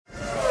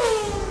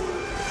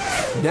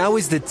Now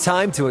is the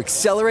time to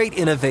accelerate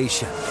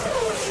innovation.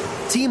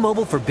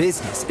 T-Mobile for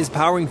Business is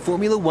powering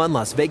Formula One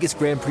Las Vegas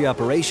Grand Prix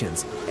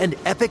operations and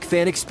epic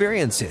fan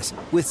experiences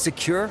with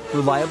secure,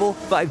 reliable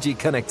 5G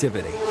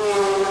connectivity.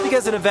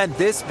 Because an event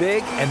this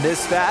big and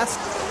this fast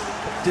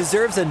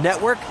deserves a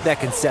network that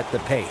can set the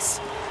pace.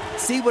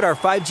 See what our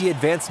 5G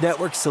advanced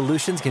network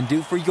solutions can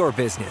do for your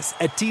business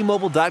at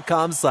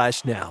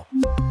T-Mobile.com/now.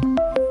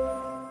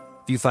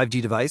 View 5G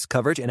device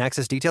coverage and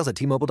access details at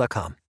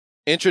T-Mobile.com.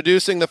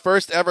 Introducing the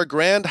first ever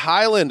Grand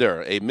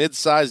Highlander, a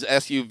mid-sized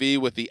SUV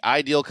with the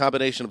ideal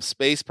combination of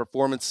space,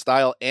 performance,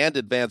 style, and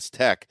advanced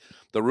tech.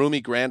 The roomy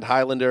Grand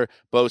Highlander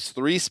boasts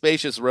 3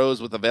 spacious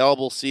rows with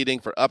available seating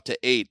for up to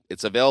 8.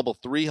 Its available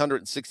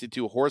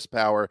 362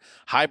 horsepower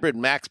hybrid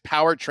max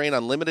powertrain,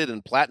 unlimited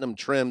and platinum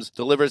trims,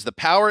 delivers the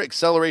power,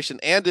 acceleration,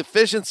 and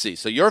efficiency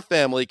so your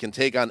family can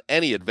take on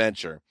any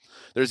adventure.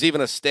 There's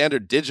even a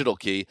standard digital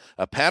key,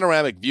 a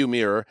panoramic view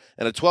mirror,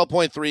 and a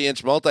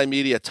 12.3-inch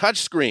multimedia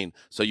touchscreen,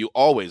 so you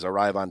always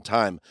arrive on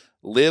time.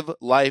 Live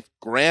life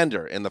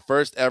grander in the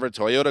first ever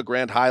Toyota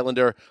Grand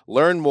Highlander.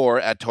 Learn more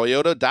at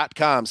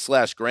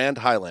toyota.com/Grand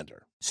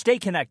Highlander. Stay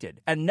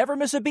connected and never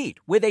miss a beat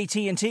with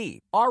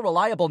AT&T. Our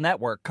reliable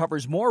network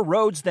covers more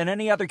roads than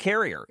any other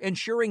carrier,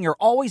 ensuring you're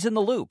always in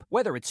the loop.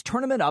 Whether it's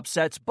tournament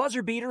upsets,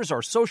 buzzer beaters,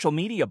 or social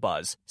media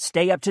buzz,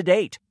 stay up to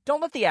date.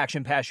 Don't let the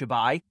action pass you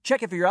by.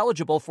 Check if you're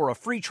eligible for a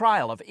free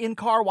trial of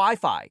in-car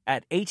Wi-Fi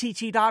at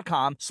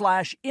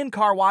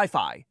att.com/in-car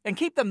Wi-Fi and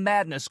keep the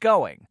madness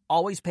going.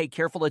 Always pay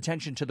careful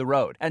attention to the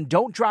road and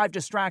don't drive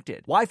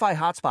distracted. Wi-Fi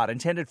hotspot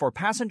intended for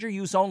passenger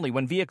use only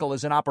when vehicle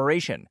is in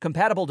operation.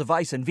 Compatible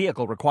device and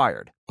vehicle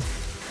required.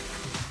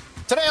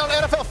 Today on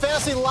NFL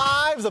Fantasy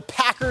Live, the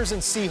Packers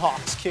and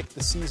Seahawks kick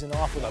the season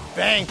off with a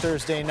bang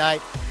Thursday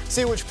night.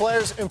 See which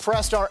players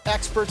impressed our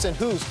experts and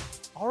who's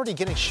already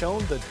getting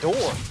shown the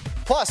door.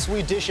 Plus,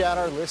 we dish out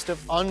our list of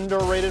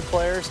underrated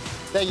players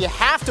that you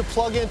have to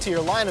plug into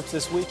your lineups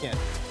this weekend.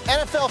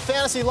 NFL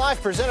Fantasy Live,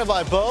 presented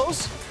by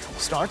Bose,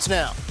 starts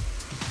now.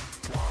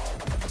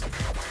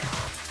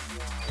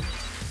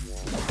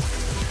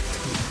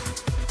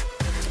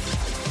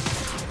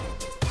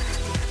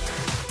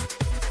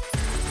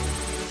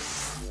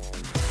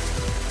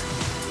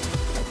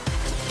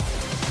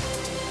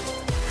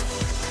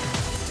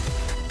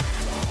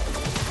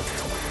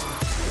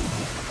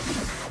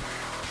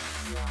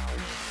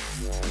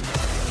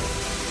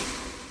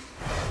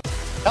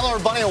 Hello,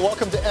 everybody, and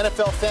welcome to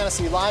NFL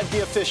Fantasy Live,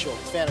 the official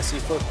fantasy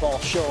football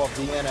show of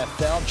the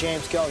NFL.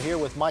 James Keller here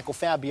with Michael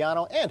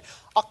Fabiano and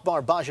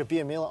Akbar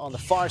Bajabiamila on the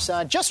far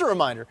side. Just a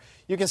reminder,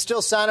 you can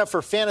still sign up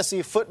for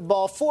fantasy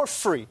football for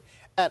free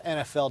at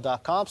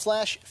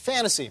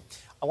NFL.com/fantasy.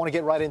 I want to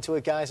get right into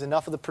it, guys.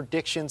 Enough of the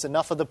predictions,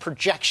 enough of the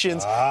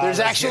projections. There's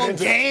actual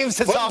games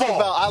to talk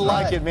about. I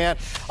like it, man.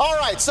 All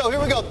right, so here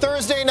we go.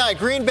 Thursday night,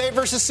 Green Bay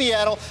versus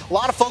Seattle. A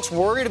lot of folks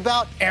worried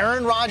about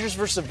Aaron Rodgers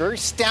versus a very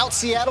stout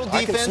Seattle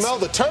defense. I can smell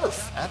the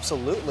turf.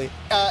 Absolutely.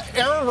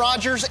 Aaron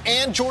Rodgers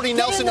and Jordy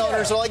Nelson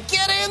owners are like,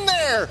 get in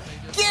there.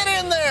 Get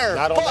in there.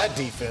 Not on that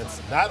defense.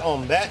 Not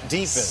on that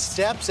defense.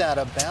 Steps out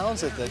of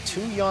bounds at the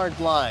 2-yard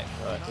line.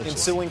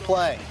 Ensuing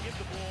play.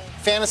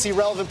 Fantasy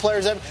relevant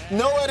players.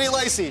 No Eddie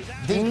Lacy.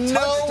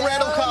 No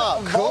Randall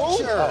Cobb.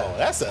 Oh,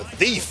 that's a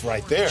thief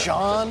right there.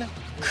 John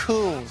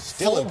Coons.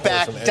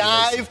 Fullback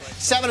dive.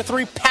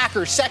 7-3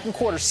 Packers. Second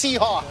quarter.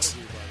 Seahawks.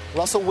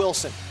 Russell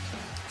Wilson.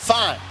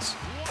 Finds.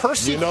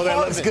 Percy Harvin. You know that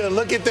looks good.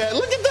 Look at that.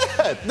 Look at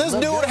that. This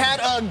dude had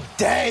a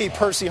day,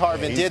 Percy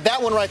Harvin did.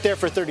 That one right there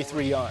for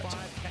 33 yards.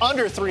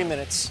 Under 3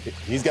 minutes.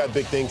 He's got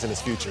big things in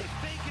his future.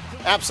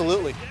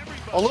 Absolutely.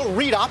 A little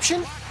read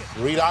option.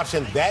 Read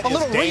option, that is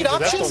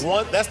dangerous.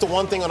 That's the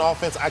one thing on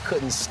offense I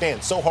couldn't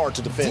stand. So hard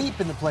to defend.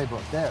 Deep in the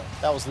playbook there.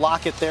 That was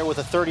Lockett there with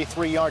a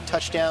 33-yard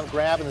touchdown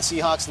grab, and the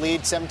Seahawks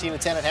lead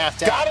 17-10 at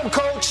halftime. Got him,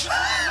 coach!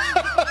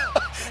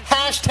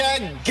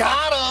 Hashtag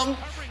got him.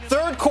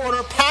 Third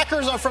quarter,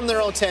 Packers are from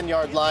their own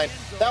 10-yard line.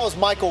 That was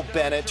Michael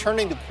Bennett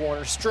turning the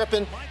corner,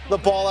 stripping the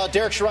ball out.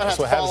 Derek Sherrod had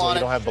to fall on it.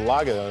 You don't have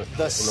Balaga.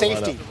 The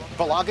safety.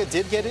 Balaga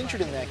did get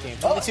injured in that game.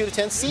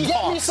 22-10 Seahawks.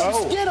 Get me some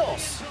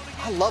Skittles.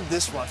 I love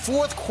this run.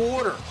 Fourth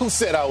quarter. Who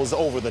said I was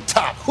over the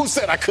top? Who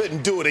said I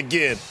couldn't do it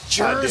again?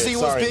 Jersey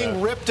was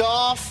being ripped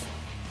off.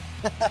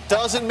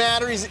 Doesn't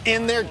matter. He's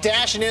in there,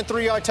 dashing in.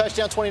 3-yard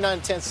touchdown,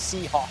 29-10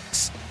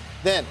 Seahawks.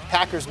 Then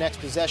Packers'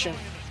 next possession.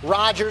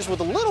 Rodgers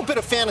with a little bit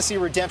of fantasy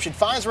redemption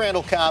finds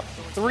Randall Cobb,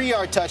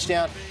 3-yard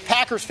touchdown.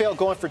 Packers fail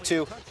going for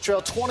 2,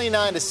 trail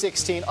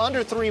 29-16,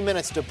 under 3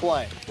 minutes to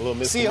play. A little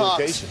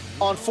miscommunication.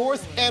 Seahawks on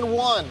 4th and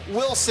 1.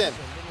 Wilson.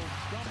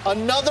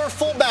 Another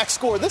fullback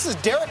score. This is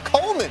Derek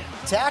Coleman.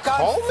 Tack on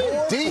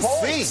Coleman,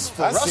 DC.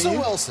 For Russell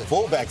Wilson.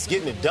 Fullback's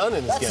getting it done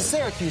in this game. That's the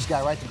Syracuse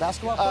guy, right? The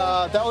basketball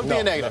player? That would be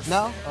a negative.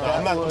 No?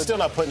 I'm still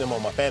not putting him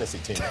on my fantasy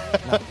team.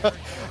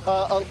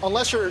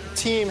 Unless your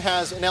team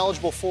has an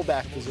eligible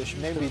fullback position,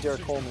 maybe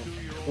Derek Coleman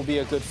will be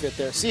a good fit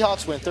there.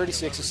 Seahawks win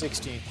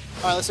 36-16.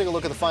 All right, let's take a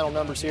look at the final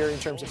numbers here in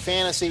terms of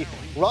fantasy.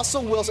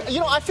 Russell Wilson.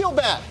 I feel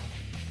bad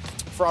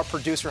for our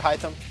producer,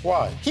 Hytham.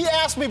 Why? He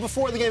asked me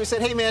before the game, he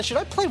said, hey, man, should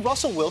I play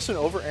Russell Wilson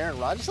over Aaron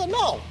Rodgers? I said,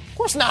 no, of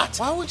course not.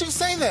 Why would you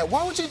say that?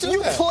 Why would you do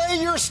You that?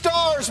 play your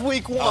stars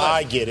week 1.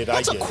 I get it.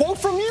 That's a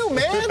quote from you,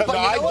 man. But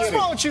No, what's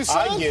wrong with you,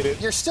 son? I get it.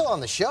 You're still on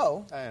the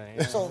show.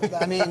 So,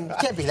 I mean, you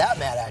can't be that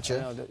mad at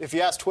you. If you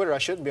ask Twitter, I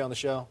shouldn't be on the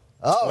show.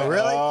 Oh,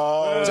 really?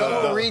 Oh.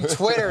 Don't read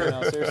Twitter.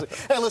 No, seriously.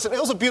 Hey, listen,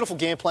 it was a beautiful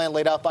game plan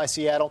laid out by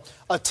Seattle.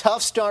 A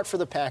tough start for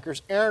the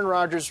Packers. Aaron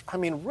Rodgers,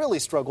 really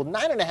struggled.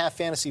 9.5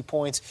 fantasy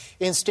points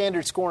in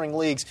standard scoring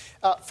leagues.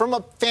 From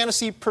a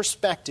fantasy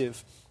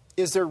perspective,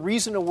 is there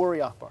reason to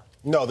worry, Akbar?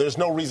 No, there's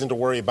no reason to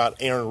worry about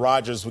Aaron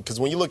Rodgers because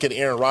when you look at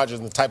Aaron Rodgers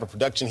and the type of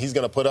production he's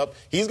going to put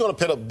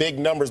up big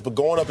numbers, but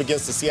going up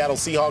against the Seattle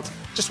Seahawks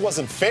just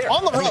wasn't fair.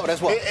 On the road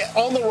as well.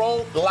 On the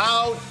road,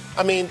 loud.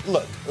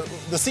 Look,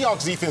 the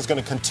Seahawks defense is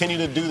going to continue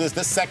to do this.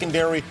 This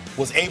secondary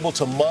was able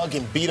to mug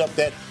and beat up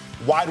that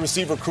wide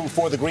receiver crew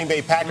for the Green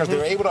Bay Packers. They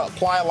were able to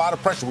apply a lot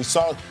of pressure. We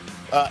saw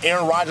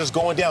Aaron Rodgers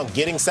going down,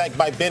 getting sacked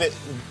by Bennett.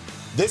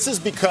 This is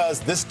because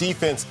this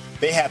defense,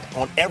 they have,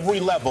 on every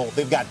level,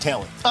 they've got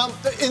talent.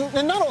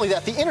 And not only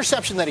that, the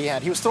interception that he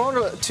had, he was thrown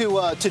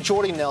to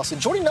Jordy Nelson.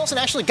 Jordy Nelson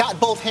actually got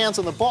both hands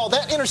on the ball.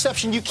 That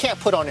interception you can't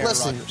put on Aaron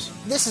Rodgers.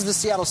 This is the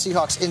Seattle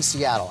Seahawks in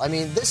Seattle.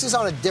 This is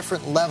on a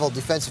different level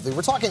defensively.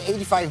 We're talking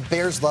 85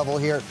 Bears level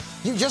here.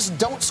 You just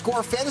don't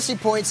score fantasy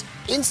points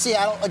in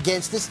Seattle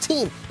against this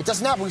team. It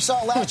doesn't happen. We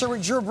saw it last year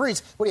with Drew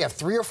Brees. What do you have,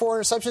 3 or 4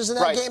 interceptions in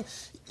that game?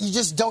 You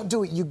just don't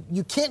do it.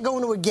 You can't go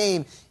into a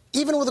game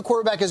even with a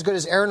quarterback as good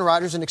as Aaron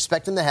Rodgers and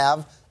expect him to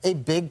have a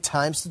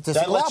big-time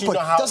statistical output. That lets you know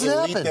how Doesn't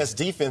elite happen. this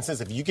defense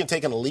is. If you can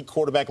take an elite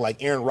quarterback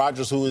like Aaron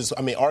Rodgers, who is,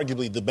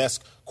 arguably the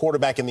best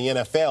quarterback in the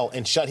NFL,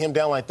 and shut him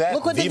down like that,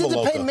 Look what they did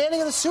to Peyton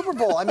Manning in the Super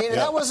Bowl.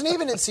 That wasn't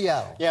even in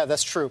Seattle. Yeah,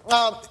 that's true.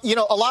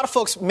 A lot of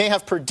folks may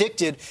have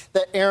predicted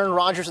that Aaron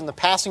Rodgers in the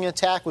passing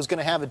attack was going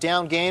to have a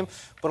down game,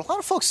 but a lot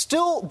of folks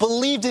still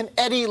believed in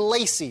Eddie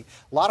Lacy.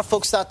 A lot of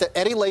folks thought that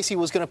Eddie Lacy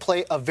was going to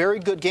play a very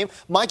good game.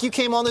 Mike, you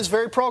came on this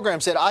very program,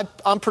 said,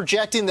 I'm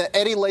projecting that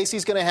Eddie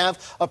Lacy's going to have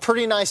a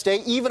pretty nice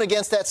day, even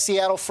against that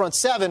Seattle front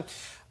seven.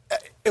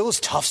 It was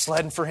tough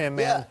sledding for him,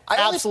 man. Yeah,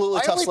 Absolutely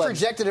tough sledding. I only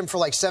projected him for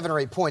like 7 or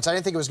 8 points. I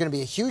didn't think it was going to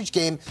be a huge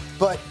game.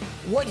 But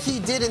what he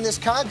did in this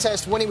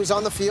contest when he was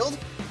on the field,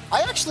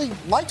 I actually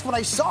liked what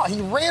I saw.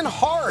 He ran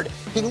hard.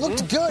 He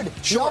looked good.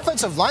 The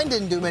offensive line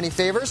didn't do him any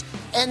favors.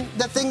 And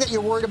the thing that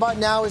you're worried about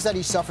now is that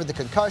he suffered the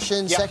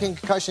concussion, second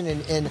concussion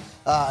in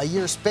a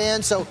year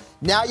span. So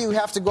now you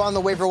have to go on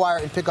the waiver wire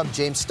and pick up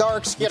James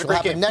Starks, which will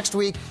happen next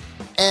week,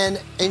 and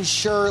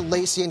ensure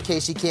Lacy and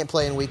Casey can't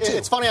play in week 2.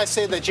 It's funny I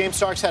say that James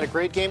Starks had a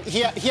great game.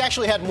 He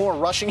actually had more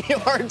rushing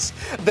yards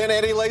than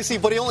Eddie Lacy,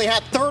 but he only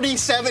had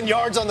 37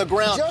 yards on the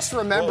ground. Just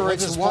remember,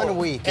 it's 1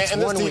 week.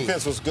 And this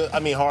defense was good.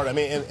 Hard.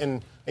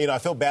 I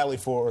feel badly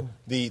for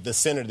the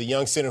center, the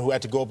young center who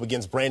had to go up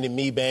against Brandon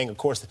Meebang. Of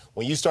course,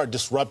 when you start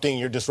disrupting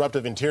your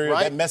disruptive interior,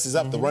 that messes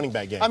up the running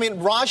back game.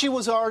 Raji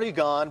was already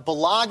gone.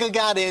 Balaga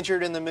got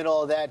injured in the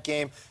middle of that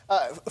game.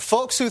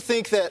 Folks who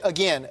think that,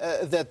 again,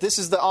 that this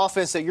is the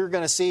offense that you're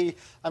going to see,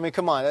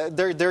 come on.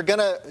 They're going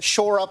to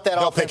shore up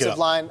that offensive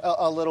line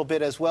a little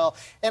bit as well.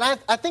 And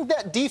I think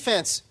that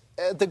defense,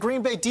 the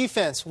Green Bay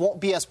defense, won't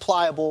be as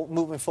pliable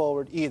moving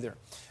forward either.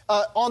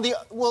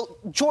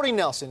 Jordy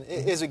Nelson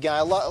is a guy.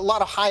 A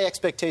lot of high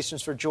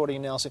expectations for Jordy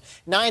Nelson.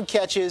 9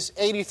 catches,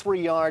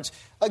 83 yards.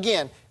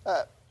 Again,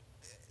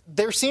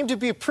 there seemed to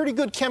be a pretty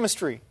good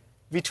chemistry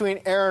between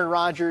Aaron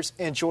Rodgers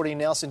and Jordy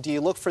Nelson. Do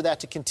you look for that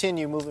to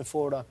continue moving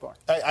forward, Akbar?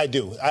 I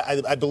do.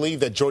 I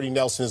believe that Jordy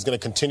Nelson is going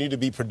to continue to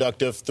be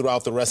productive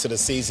throughout the rest of the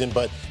season,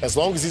 but as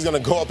long as he's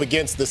going to go up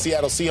against the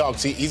Seattle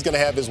Seahawks, he's going to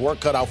have his work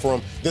cut out for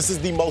him. This is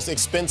the most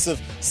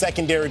expensive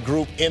secondary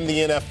group in the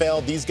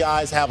NFL. These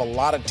guys have a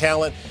lot of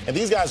talent, and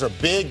these guys are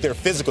big, they're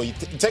physical. You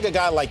take a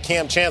guy like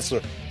Cam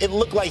Chancellor, it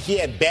looked like he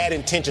had bad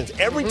intentions.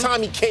 Every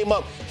time he came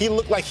up, he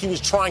looked like he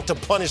was trying to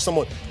punish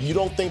someone. You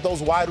don't think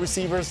those wide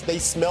receivers, they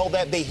smell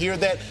that, they hear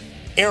that?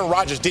 Aaron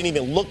Rodgers didn't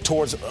even look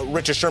towards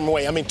Richard Sherman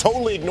way.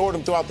 Totally ignored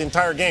him throughout the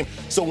entire game.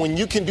 So when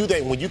you can do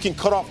that, when you can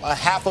cut off a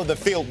half of the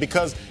field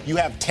because you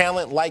have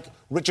talent like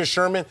Richard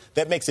Sherman,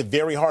 that makes it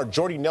very hard.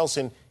 Jordy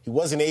Nelson, he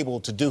wasn't able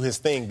to do his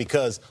thing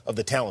because of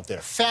the talent there.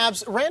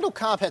 Fabs, Randall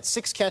Cobb had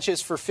 6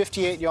 catches for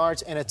 58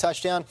 yards and a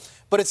touchdown.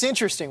 But it's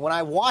interesting. When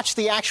I watched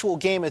the actual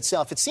game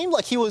itself, it seemed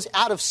like he was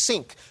out of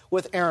sync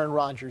with Aaron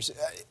Rodgers.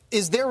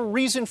 Is there a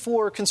reason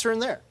for concern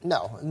there?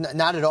 No,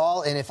 not at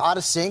all. And if out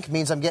of sync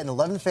means I'm getting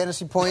 11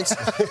 fantasy points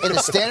in the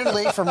standard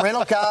league from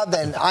Randall Cobb,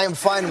 then I am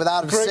fine with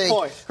out of sync.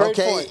 Great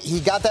point.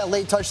 He got that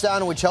late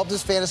touchdown, which helped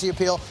his fantasy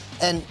appeal.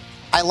 And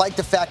I like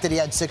the fact that he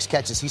had 6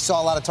 catches. He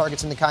saw a lot of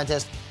targets in the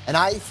contest. And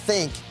I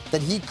think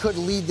that he could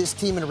lead this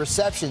team in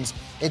receptions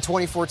in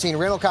 2014.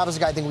 Randall Cobb is a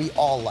guy I think we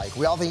all like.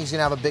 We all think he's going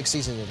to have a big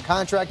season in the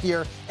contract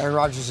year. Aaron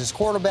Rodgers is his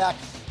quarterback.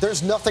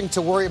 There's nothing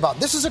to worry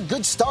about. This is a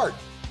good start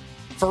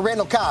for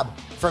Randall Cobb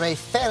from a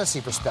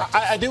fantasy perspective.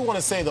 I do want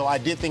to say, though, I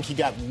did think he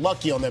got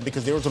lucky on that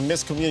because there was a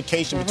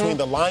miscommunication between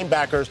the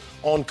linebackers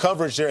on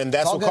coverage there, and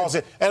that's what caused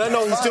it. And I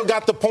know he still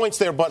got the points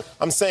there, but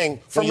I'm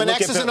saying from an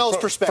X's and O's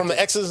perspective. From the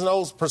X's and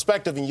O's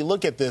perspective, and you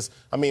look at this,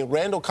 I mean,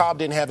 Randall Cobb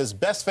didn't have his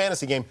best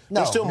fantasy game.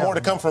 There's still more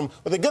to come from.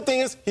 But the good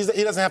thing is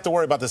he doesn't have to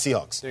worry about the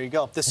Seahawks. There you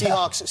go. The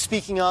Seahawks,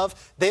 speaking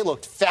of, they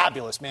looked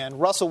fabulous, man.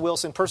 Russell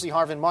Wilson, Percy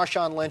Harvin,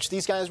 Marshawn Lynch,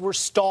 these guys were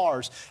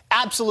stars.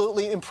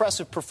 Absolutely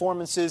impressive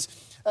performances.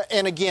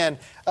 And again,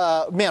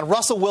 man,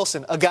 Russell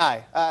Wilson, a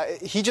guy.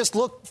 He just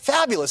looked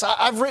fabulous.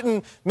 I've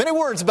written many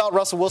words about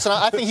Russell Wilson.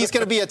 I think he's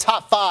going to be a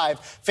top 5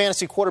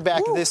 fantasy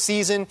quarterback this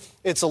season.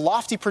 It's a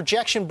lofty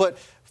projection, but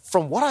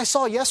from what I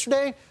saw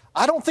yesterday,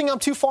 I don't think I'm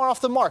too far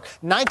off the mark.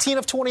 19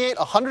 of 28,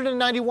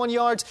 191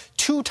 yards,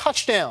 2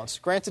 touchdowns.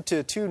 Granted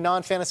to 2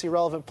 non-fantasy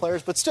relevant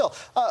players, but still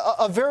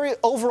a very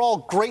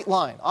overall great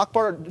line.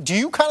 Akbar, do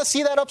you kind of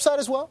see that upside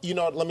as well? You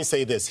know, let me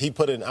say this. He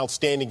put an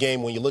outstanding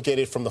game. When you look at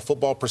it from the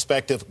football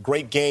perspective,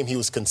 great game. He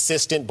was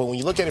consistent. But when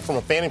you look at it from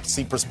a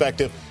fantasy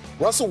perspective,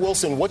 Russell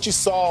Wilson, what you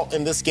saw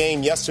in this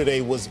game yesterday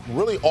was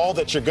really all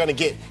that you're going to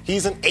get.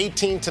 He's an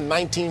 18 to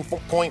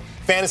 19-point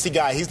fantasy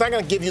guy. He's not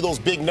going to give you those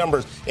big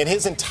numbers. In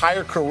his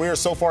entire career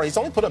so far, he's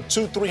only put up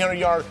 2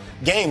 300-yard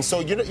games. So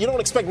you don't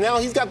expect now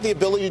he's got the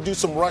ability to do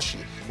some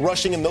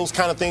rushing and those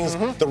kind of things.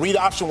 The read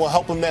option will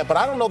help him that. But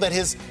I don't know that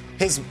his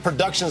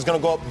production is going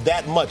to go up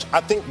that much.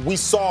 I think we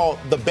saw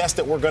the best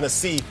that we're going to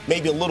see,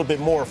 maybe a little bit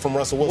more from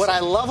Russell Wilson. What I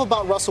love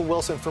about Russell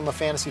Wilson from a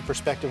fantasy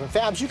perspective, and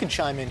Fabs, you can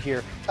chime in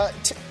here,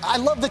 I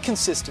love the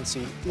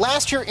consistency.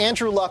 Last year,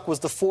 Andrew Luck was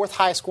the 4th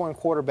highest-scoring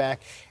quarterback,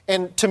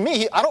 and to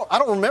me, I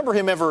don't remember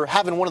him ever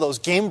having one of those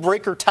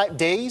game-breaker type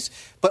days,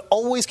 but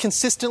always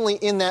consistently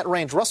in that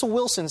range. Russell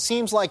Wilson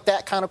seems like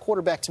that kind of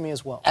quarterback to me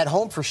as well. At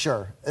home, for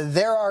sure.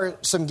 There are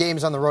some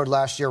games on the road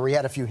last year where he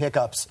had a few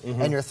hiccups,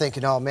 and you're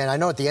thinking, oh, man, I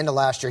know at the end of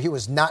last year he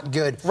was not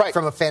good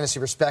from a fantasy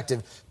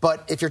perspective.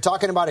 But if you're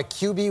talking about a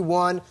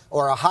QB1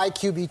 or a high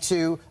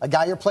QB2, a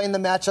guy you're playing the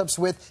matchups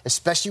with,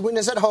 especially when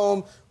he's at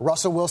home,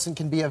 Russell Wilson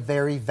can be a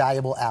very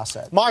valuable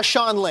asset.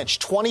 Marshawn Lynch,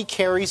 20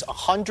 carries,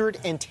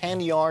 110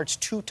 yards,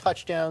 2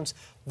 touchdowns.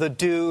 The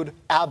dude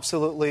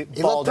absolutely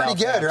balled out. He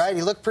looked pretty good, right?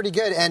 He looked pretty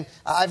good. And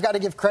I've got to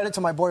give credit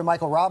to my boy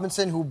Michael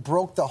Robinson, who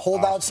broke the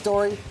holdout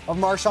story of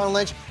Marshawn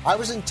Lynch. I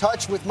was in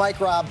touch with Mike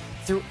Robb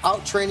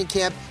throughout training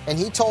camp, and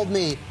he told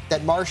me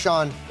that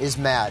Marshawn is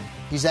mad.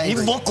 He's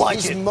angry. He looked like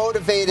He's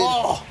motivated.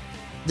 Oh.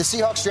 The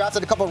Seahawks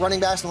drafted a couple of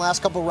running backs in the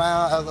last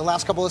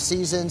couple of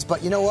seasons,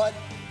 but you know what?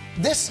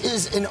 This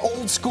is an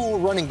old-school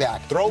running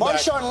back.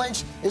 Marshawn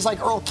Lynch is like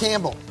Earl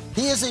Campbell.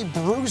 He is a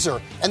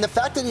bruiser. And the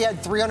fact that he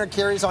had 300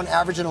 carries on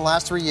average in the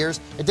last 3 years,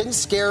 it didn't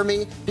scare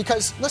me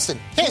because, listen,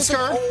 he's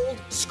an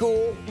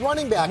old-school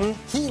running back.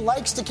 He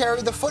likes to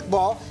carry the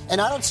football, and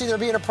I don't see there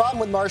being a problem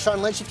with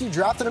Marshawn Lynch. If you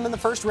drafted him in the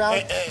first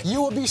round,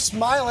 you will be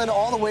smiling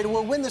all the way to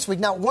a win this week.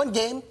 Now, one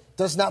game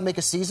does not make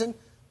a season,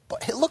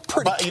 but it looked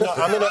pretty good. You know,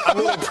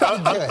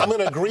 I'm going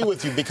to agree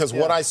with you because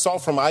what I saw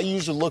I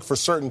usually look for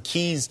certain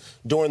keys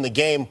during the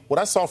game. What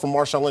I saw from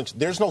Marshawn Lynch,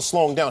 there's no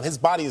slowing down. His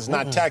body is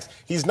not taxed.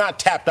 He's not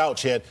tapped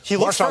out yet.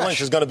 Marshawn Lynch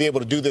is going to be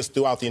able to do this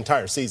throughout the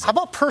entire season. How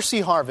about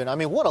Percy Harvin? I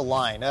mean, what a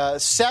line.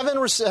 7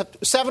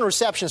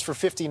 receptions for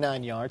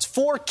 59 yards,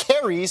 4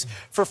 carries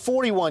for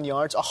 41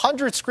 yards,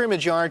 100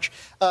 scrimmage yards,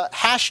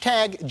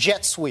 hashtag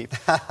jet sweep.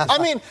 I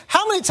mean,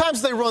 how many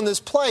times they run this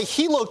play?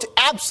 He looked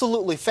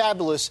absolutely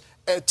fabulous.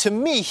 To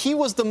me, he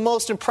was the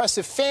most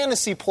impressive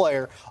fantasy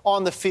player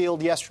on the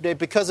field yesterday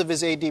because of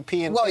his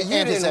ADP and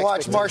you didn't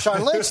watch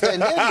Marshawn Lynch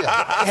then, did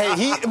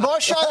you?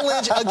 Marshawn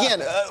Lynch,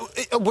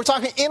 again, we're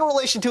talking in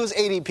relation to his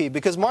ADP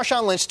because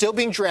Marshawn Lynch still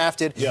being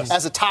drafted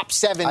as a top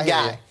 7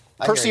 guy.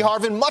 Percy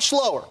Harvin, much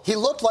lower. He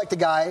looked like the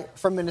guy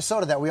from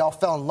Minnesota that we all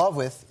fell in love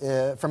with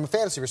from a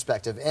fantasy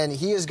perspective. And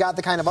he has got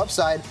the kind of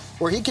upside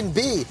where he can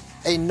be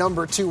a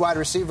number 2 wide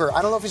receiver.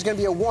 I don't know if he's going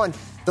to be a 1.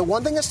 The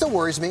one thing that still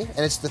worries me, and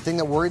it's the thing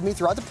that worried me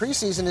throughout the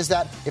preseason, is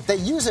that if they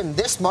use him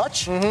this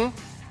much,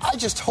 I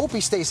just hope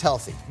he stays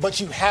healthy. But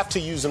you have to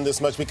use him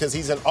this much because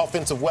he's an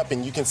offensive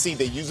weapon. You can see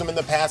they use him in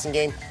the passing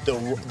game.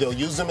 They'll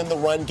use him in the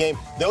run game.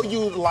 They'll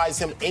utilize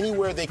him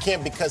anywhere they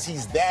can because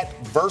he's that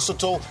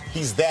versatile.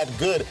 He's that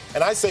good.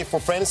 And I say for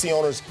fantasy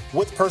owners,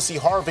 with Percy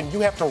Harvin, you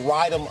have to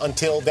ride him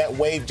until that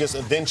wave just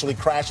eventually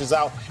crashes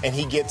out and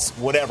he gets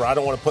whatever. I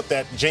don't want to put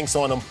that jinx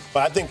on him.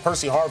 But I think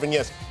Percy Harvin,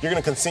 yes, you're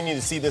going to continue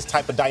to see this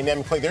type of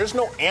dynamic play. There's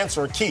no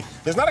answer or key.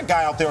 There's not a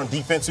guy out there on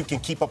defense who can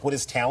keep up with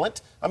his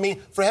talent. I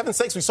mean, for heaven's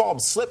sakes, we saw him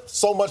slip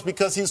so much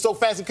because he was so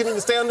fast he couldn't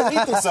even stay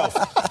underneath himself.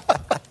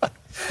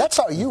 That's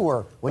how you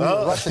were when you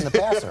were rushing the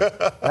passer.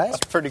 Right? That's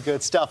pretty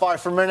good stuff. All right,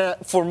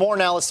 for more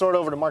now, let's throw it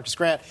over to Marcus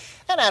Grant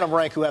and Adam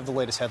Rank, who have the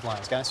latest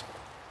headlines, guys.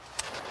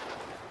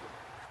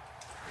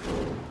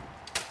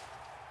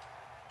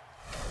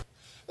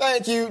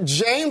 Thank you,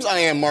 James. I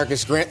am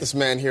Marcus Grant. This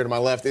man here to my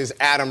left is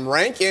Adam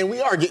Rank, and we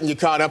are getting you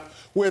caught up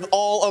with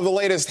all of the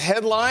latest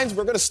headlines.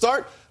 We're going to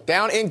start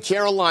Down in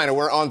Carolina,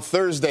 where on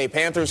Thursday,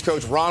 Panthers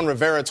coach Ron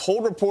Rivera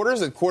told reporters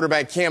that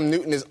quarterback Cam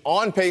Newton is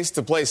on pace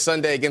to play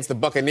Sunday against the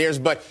Buccaneers,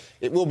 but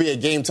it will be a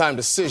game-time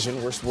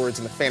decision. Worst words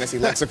in the fantasy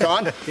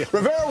lexicon.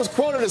 Rivera was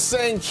quoted as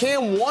saying,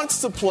 Cam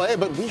wants to play,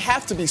 but we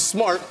have to be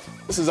smart.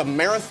 This is a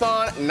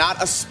marathon,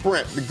 not a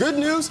sprint. The good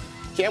news,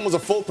 Cam was a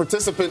full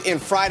participant in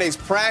Friday's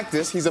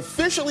practice. He's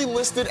officially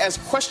listed as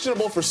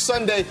questionable for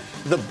Sunday.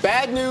 The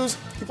bad news,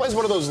 he plays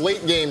one of those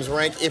late games,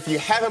 Rank. If you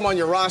have him on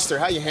your roster,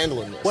 how are you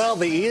handling this? Well,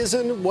 he is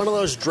in one of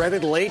those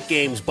dreaded late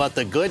games, but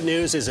the good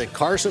news is that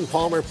Carson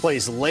Palmer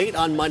plays late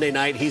on Monday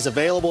night. He's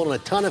available in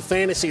a ton of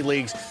fantasy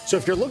leagues. So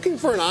if you're looking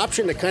for an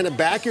option to kind of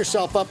back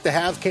yourself up to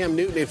have Cam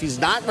Newton, if he's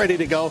not ready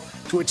to go,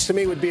 which to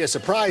me would be a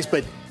surprise,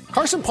 but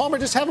Carson Palmer,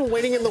 just have him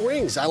waiting in the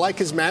wings. I like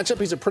his matchup.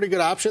 He's a pretty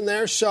good option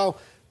there. So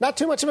not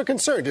too much of a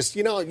concern. Just,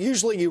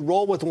 usually you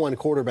roll with one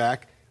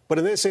quarterback. But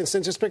in this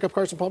instance, just pick up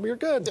Carson Palmer. You're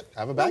good.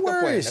 Have a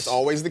backup plan. That's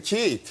always the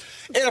key.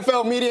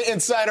 NFL media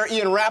insider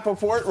Ian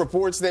Rappaport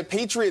reports that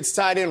Patriots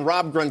tight end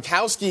Rob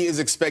Gronkowski is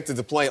expected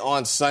to play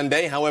on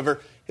Sunday.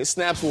 However, his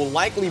snaps will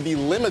likely be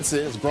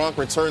limited as Gronk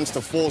returns to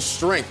full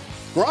strength.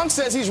 Gronk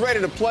says he's ready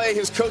to play.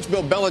 His coach,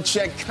 Bill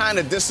Belichick, kind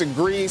of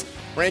disagrees.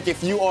 Rank,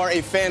 if you are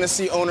a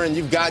fantasy owner and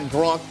you've got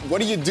Gronk, what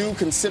do you do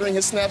considering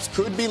his snaps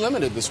could be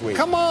limited this week?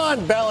 Come on,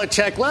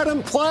 Belichick, let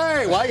him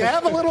play. Well,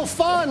 have a little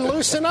fun,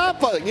 loosen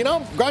up.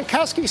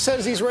 Gronkowski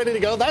says he's ready to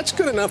go. That's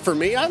good enough for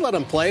me. I let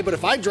him play. But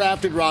if I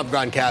drafted Rob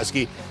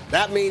Gronkowski,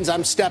 that means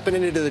I'm stepping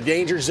into the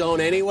danger zone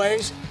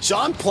anyways. So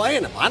I'm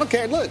playing him. I don't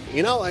care. Look,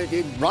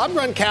 Rob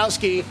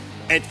Gronkowski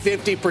at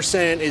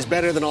 50% is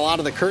better than a lot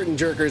of the curtain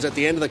jerkers at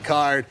the end of the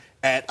card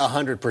at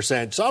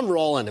 100%. So I'm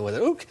rolling with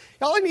it.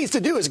 All he needs to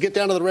do is get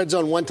down to the red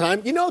zone one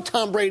time.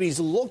 Tom Brady's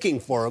looking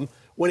for him.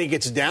 When he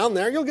gets down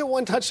there, you'll get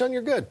one touchdown,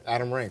 you're good.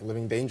 Adam Rank,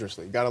 living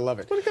dangerously. Gotta love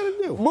it. What do you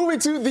gotta do? Moving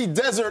to the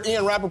desert,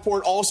 Ian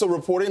Rappaport also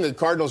reporting that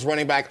Cardinals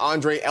running back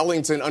Andre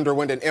Ellington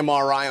underwent an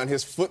MRI on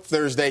his foot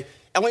Thursday.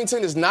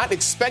 Ellington is not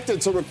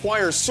expected to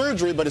require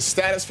surgery, but his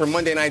status for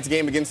Monday night's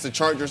game against the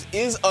Chargers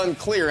is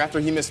unclear after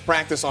he missed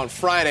practice on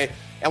Friday.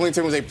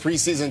 Ellington was a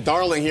preseason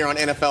darling here on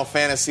NFL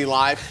Fantasy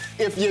Live.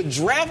 If you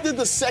drafted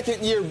the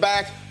second year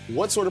back,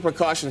 what sort of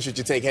precautions should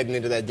you take heading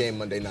into that game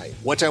Monday night?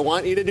 What I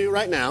want you to do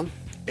right now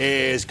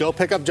is go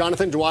pick up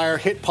Jonathan Dwyer,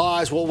 hit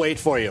pause, we'll wait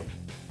for you.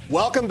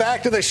 Welcome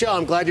back to the show.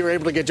 I'm glad you were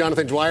able to get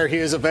Jonathan Dwyer. He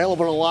is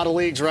available in a lot of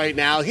leagues right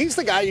now. He's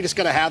the guy you just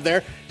got to have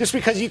there just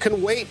because you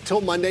can wait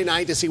till Monday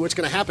night to see what's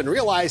going to happen.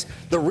 Realize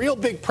the real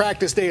big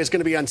practice day is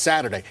going to be on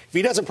Saturday. If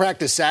he doesn't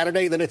practice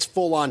Saturday, then it's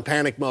full-on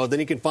panic mode. Then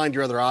you can find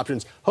your other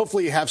options.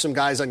 Hopefully you have some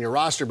guys on your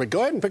roster. But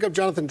go ahead and pick up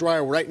Jonathan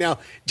Dwyer right now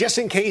just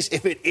in case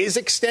if it is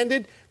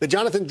extended, the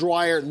Jonathan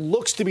Dwyer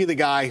looks to be the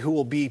guy who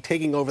will be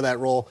taking over that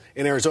role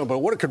in Arizona. But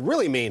what it could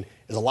really mean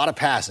is a lot of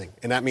passing,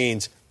 and that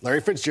means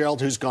Larry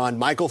Fitzgerald, who's gone,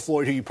 Michael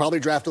Floyd, who you probably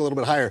drafted a little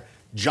bit higher,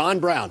 John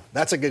Brown.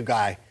 That's a good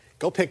guy.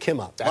 Go pick him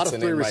up. That's a lot of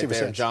three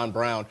receivers right, John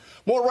Brown.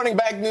 More running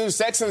back news.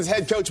 Texans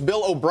head coach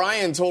Bill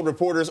O'Brien told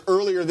reporters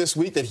earlier this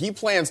week that he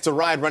plans to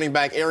ride running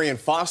back Arian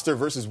Foster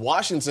versus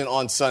Washington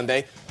on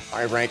Sunday. All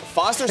right, Rank.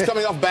 Foster's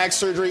coming off back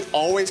surgery,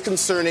 always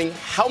concerning.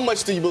 How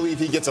much do you believe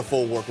he gets a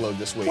full workload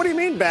this week? What do you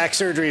mean back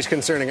surgery is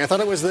concerning? I thought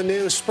it was the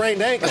new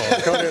sprained ankle,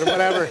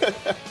 whatever.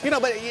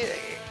 But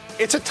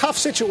it's a tough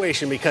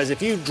situation because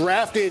if you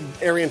drafted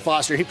Arian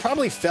Foster, he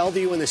probably fell to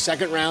you in the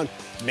second round,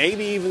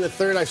 maybe even the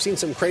third. I've seen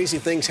some crazy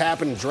things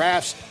happen in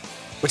drafts,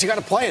 but you got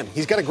to play him.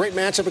 He's got a great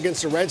matchup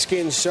against the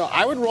Redskins, so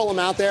I would roll him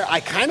out there. I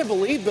kind of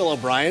believe Bill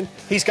O'Brien.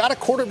 He's got a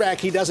quarterback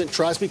he doesn't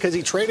trust because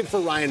he traded for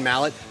Ryan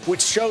Mallett,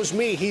 which shows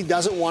me he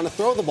doesn't want to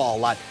throw the ball a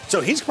lot.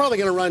 So he's probably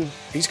going to run.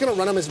 He's going to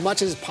run him as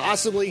much as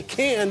possibly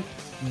can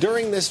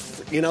during this,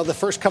 the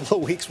first couple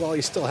of weeks while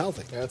he's still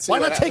healthy. Why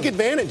not take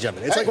advantage of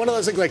it? It's like one of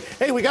those things like,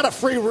 hey, we got a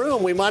free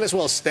room. We might as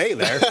well stay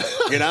there.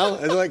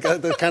 It's like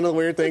the kind of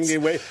weird thing.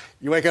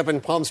 You wake up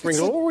in Palm Springs.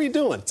 What were you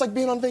doing? It's like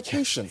being on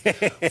vacation.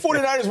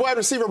 49ers wide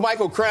receiver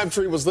Michael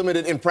Crabtree was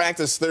limited in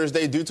practice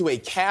Thursday due to a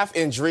calf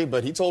injury,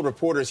 but he told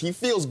reporters he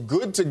feels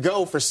good to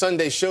go for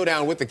Sunday's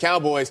showdown with the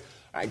Cowboys.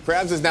 All right,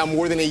 Krabs is now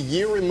more than a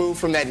year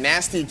removed from that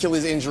nasty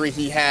Achilles injury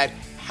he had.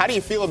 How do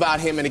you feel about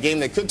him in a game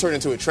that could turn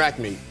into a track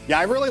meet? Yeah,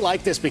 I really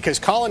like this because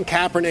Colin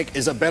Kaepernick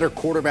is a better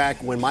quarterback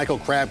when Michael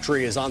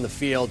Crabtree is on the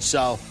field.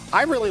 So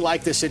I really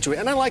like this situation,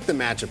 and I like the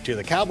matchup, too.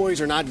 The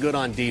Cowboys are not good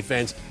on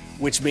defense,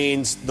 which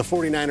means the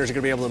 49ers are going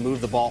to be able to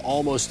move the ball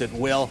almost at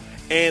will.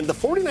 And the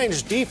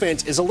 49ers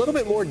defense is a little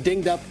bit more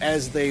dinged up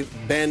as they've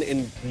been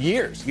in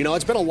years.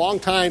 It's been a long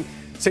time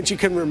since you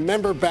can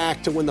remember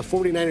back to when the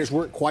 49ers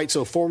weren't quite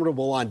so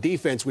formidable on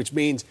defense, which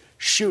means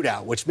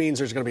shootout, which means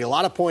there's going to be a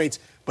lot of points.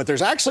 But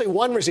there's actually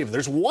one receiver.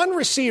 There's one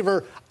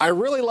receiver I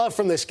really love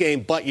from this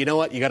game, but you know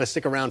what? You got to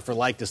stick around for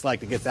like-dislike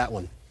to get that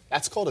one.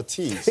 That's called a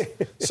tease.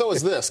 So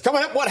is this.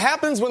 Coming up, what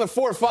happens when the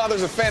four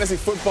fathers of fantasy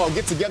football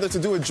get together to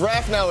do a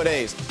draft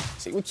nowadays?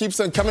 See what keeps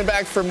them coming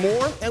back for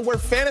more and where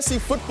fantasy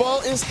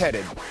football is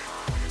headed.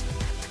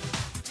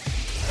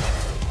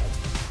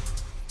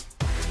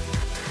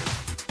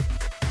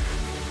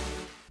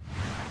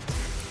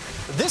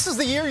 This is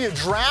the year you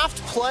draft,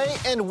 play,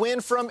 and win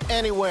from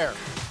anywhere.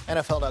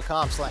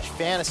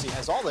 NFL.com/fantasy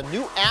has all the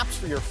new apps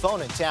for your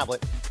phone and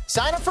tablet.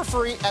 Sign up for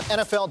free at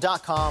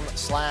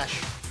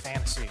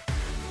NFL.com/fantasy.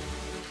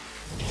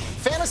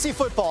 Fantasy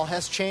football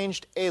has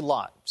changed a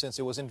lot since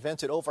it was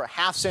invented over a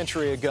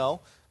half-century ago,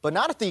 but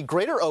not at the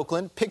Greater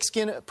Oakland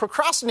Pigskin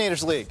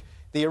Procrastinators League,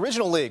 the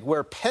original league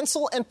where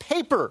pencil and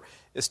paper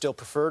is still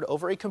preferred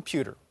over a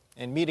computer.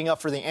 And meeting up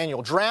for the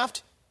annual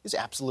draft is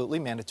absolutely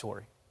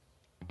mandatory.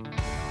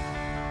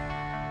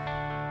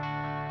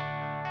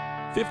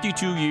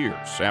 52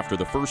 years after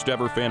the first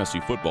ever fantasy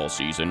football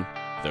season,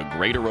 the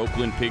Greater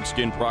Oakland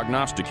Pigskin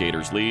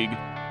Prognosticators League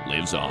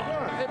lives on.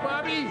 Hey,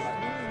 Bobby.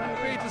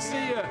 Great to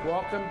see you.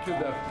 Welcome to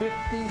the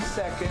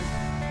 52nd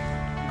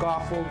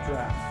Goffle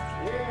Draft.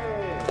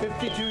 Yay!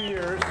 52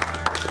 years.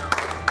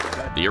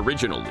 The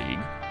original league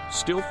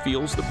still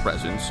feels the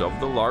presence of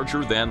the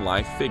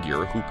larger-than-life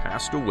figure who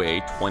passed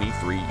away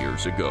 23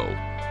 years ago,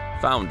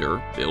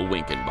 founder Bill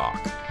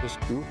Winkenbach. This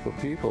group of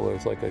people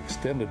is like an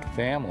extended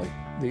family.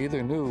 They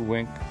either knew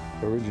Wink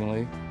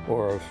originally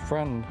or a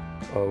friend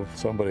of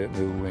somebody that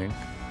knew Wink.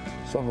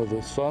 Some of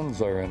the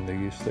sons are in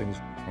these things.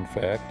 In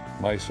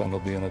fact, my son will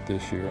be in it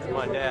this year.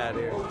 My dad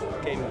here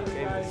came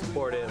to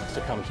support him.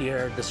 To come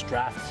here, this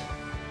draft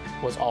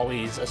was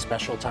always a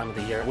special time of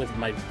the year with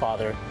my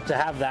father. To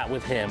have that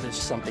with him is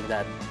something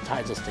that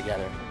ties us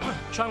together.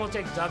 Sean will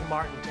take Doug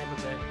Martin,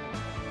 Tampa Bay.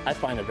 I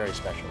find it very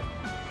special.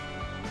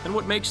 And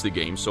what makes the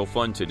game so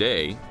fun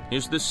today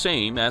is the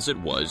same as it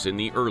was in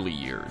the early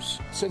years.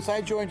 Since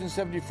I joined in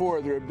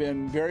 '74, there have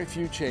been very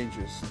few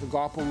changes. The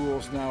Goffle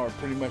rules now are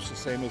pretty much the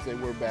same as they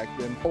were back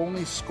then.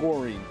 Only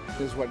scoring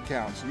is what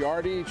counts.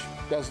 Yardage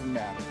doesn't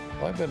matter.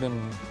 I've been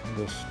in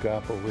this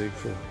Goffle League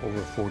for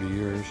over 40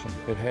 years, and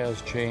it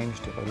has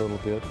changed a little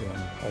bit,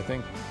 and I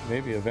think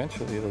maybe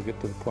eventually it'll get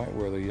to the point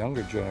where the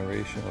younger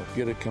generation will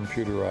get it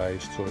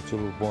computerized so it's a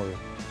little more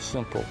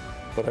simple.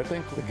 But I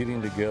think the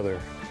getting together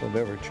will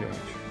never change.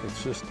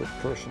 It's just the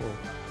personal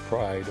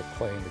pride of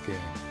playing the game.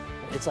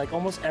 It's like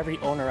almost every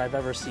owner I've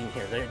ever seen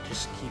here, they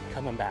just keep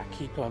coming back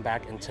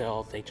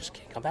until they just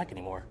can't come back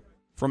anymore.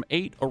 From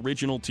 8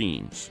 original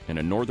teams in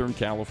a Northern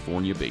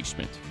California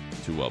basement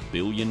to $1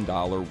 billion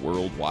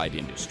worldwide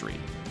industry,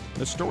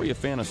 the story of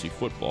fantasy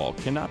football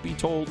cannot be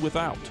told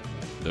without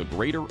the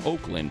Greater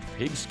Oakland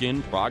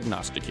Pigskin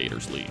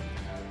Prognosticators League.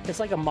 It's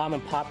like a mom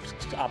and pop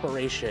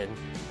operation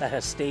that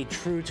has stayed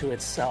true to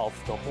itself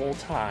the whole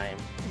time.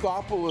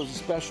 Goffle is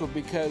special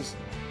because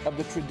of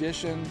the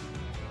tradition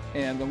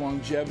and the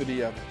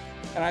longevity of it.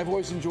 And I've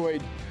always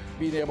enjoyed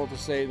being able to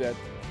say that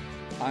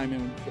I'm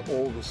in the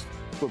oldest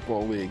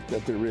football league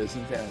that there is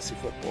in fantasy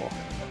football.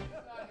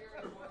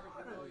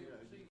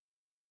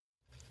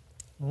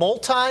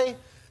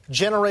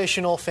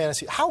 Multi-generational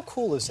fantasy. How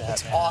cool is that?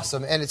 It's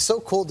awesome, and it's so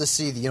cool to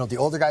see the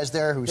older guys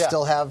there who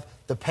still have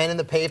the pen and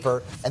the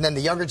paper, and then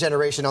the younger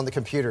generation on the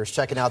computers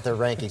checking out their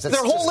rankings.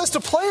 Their whole list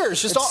of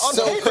players just on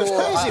so paper. Cool. It's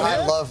crazy,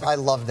 man. I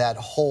love that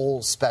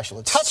whole special.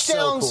 It's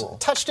touchdowns, so cool.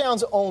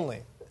 Touchdowns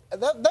only.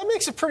 That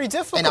makes it pretty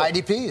difficult. And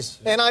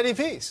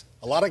IDPs.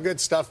 A lot of good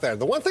stuff there.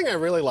 The one thing I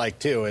really like,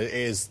 too,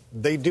 is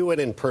they do it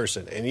in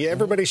person. And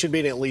everybody should be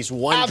in at least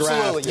one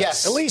draft.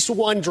 Yes. At least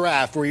one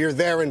draft where you're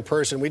there in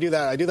person. We do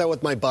that. I do that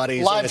with my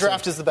buddies. Live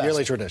draft is the best.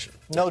 Yearly tradition.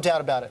 No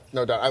doubt about it.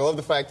 No doubt. I love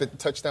the fact that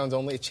touchdowns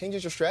only, it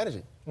changes your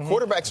strategy.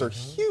 Quarterbacks are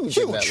huge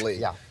in that league.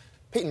 Yeah.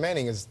 Peyton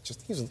Manning is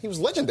just, he was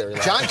legendary.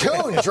 John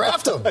Kuhn,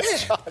 draft him.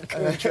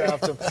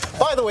 Draft him.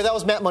 By the way, that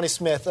was Matt Money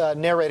Smith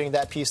narrating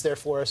that piece there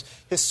for us.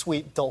 His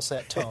sweet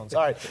dulcet tones.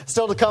 All right,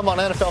 still to come on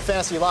NFL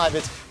Fantasy Live.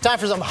 It's time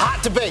for some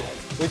hot debate.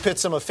 We pit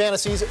some of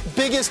fantasy's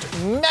biggest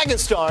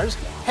megastars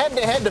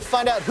head-to-head to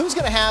find out who's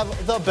going to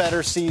have the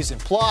better season.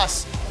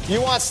 Plus,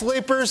 you want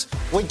sleepers?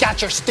 We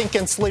got your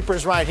stinking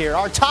sleepers right here.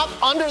 Our top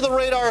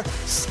under-the-radar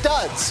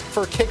studs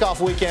for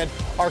kickoff weekend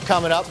are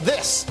coming up.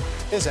 This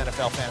is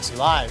NFL Fantasy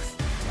Live.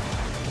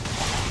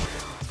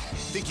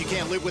 Think you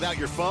can't live without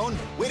your phone?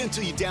 Wait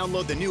until you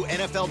download the new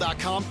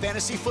NFL.com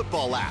fantasy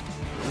football app.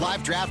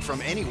 Live draft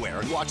from anywhere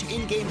and watch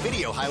in-game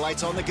video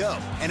highlights on the go.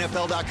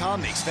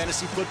 NFL.com makes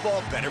fantasy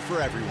football better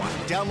for everyone.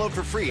 Download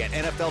for free at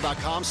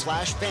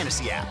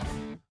NFL.com/fantasy app.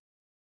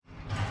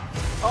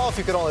 Oh, if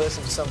you could only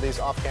listen to some of these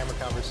off-camera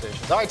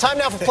conversations. All right, time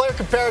now for player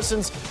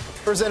comparisons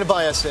presented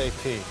by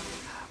SAP.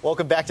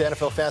 Welcome back to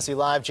NFL Fantasy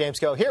Live. James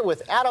Go here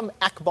with Adam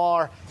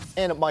Akbar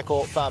and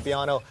Michael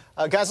Fabiano.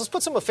 Guys, let's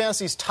put some of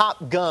fantasy's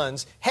top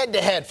guns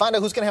head-to-head. Find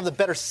out who's going to have the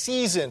better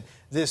season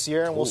this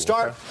year. And we'll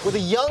start with a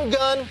young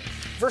gun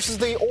versus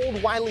the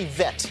old wily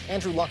vet.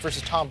 Andrew Luck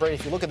versus Tom Brady.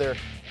 If you look at their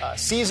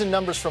season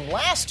numbers from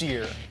last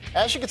year,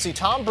 as you can see,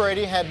 Tom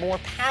Brady had more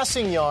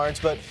passing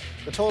yards, but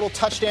the total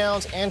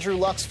touchdowns, Andrew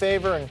Luck's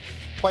favor, and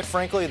quite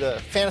frankly,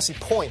 the fantasy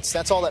points.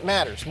 That's all that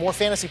matters. More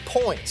fantasy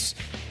points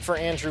for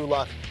Andrew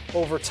Luck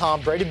over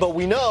Tom Brady. But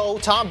we know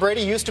Tom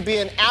Brady used to be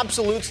an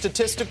absolute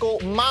statistical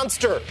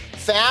monster.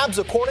 Fabs,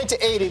 according to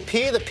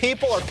ADP, the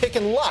people are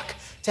picking Luck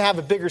to have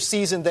a bigger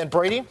season than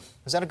Brady.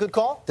 Is that a good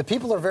call? The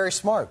people are very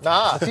smart.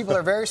 The people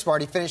are very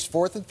smart. He finished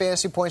 4th in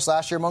fantasy points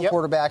last year among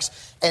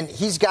quarterbacks, and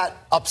he's got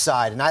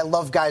upside. And I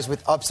love guys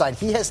with upside.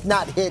 He has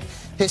not hit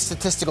his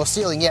statistical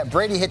ceiling yet.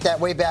 Brady hit that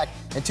way back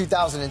in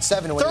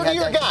 2007 when he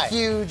had that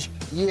huge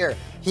year.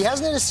 He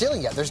hasn't hit his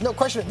ceiling yet. There's no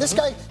question. This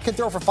guy can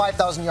throw for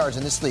 5,000 yards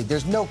in this league.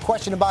 There's no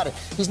question about it.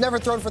 He's never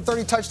thrown for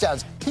 30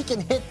 touchdowns. He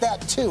can hit that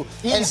too.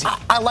 Easy. And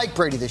I like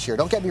Brady this year.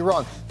 Don't get me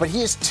wrong. But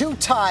he is too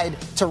tied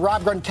to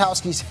Rob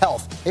Gronkowski's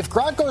health. If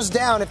Gronk goes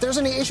down, if there's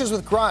any issues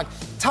with Gronk,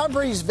 Tom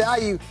Brady's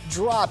value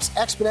drops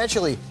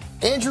exponentially.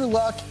 Andrew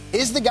Luck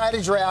is the guy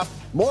to draft.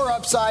 More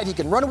upside. He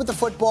can run it with the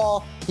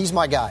football. He's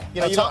my guy.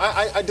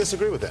 I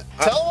disagree with that.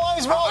 Tell him why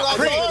he's wrong.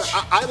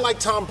 I like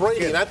Tom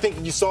Brady, and I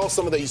think you saw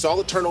some of that. You saw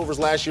the turnovers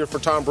last year for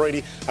Tom Brady.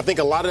 I think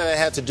a lot of that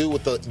had to do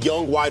with the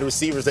young wide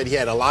receivers that he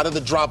had. A lot of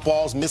the drop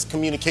balls,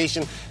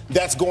 miscommunication,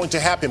 that's going to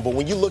happen. But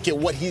when you look at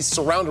what he's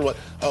surrounded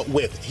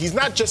with, he's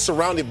not just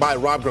surrounded by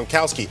Rob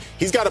Gronkowski.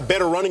 He's got a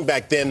better running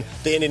back than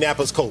the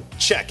Indianapolis Colts.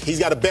 Check. He's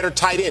got a better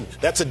tight end.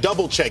 That's a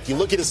double check. You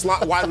look at his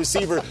slot wide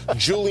receiver,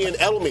 Julian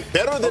Edelman,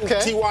 better than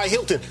T.Y.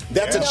 Hilton.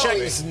 That's a check.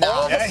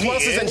 All the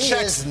pluses and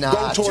checks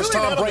go towards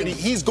Tom Brady.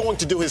 He's going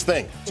to do his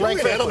thing.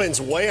 Julian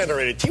Edelman's way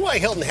underrated. T.Y.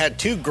 Hilton had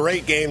 2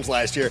 great games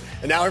last year,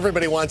 and now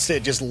everybody wants to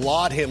just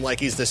laud him like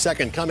he's the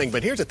second coming.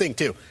 But here's the thing,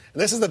 too,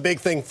 and this is the big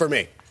thing for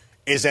me,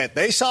 is that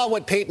they saw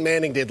what Peyton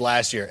Manning did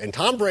last year, and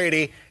Tom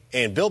Brady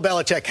and Bill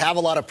Belichick have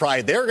a lot of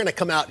pride. They're going to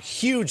come out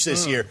huge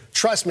this year.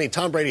 Trust me,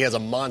 Tom Brady has a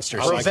monster.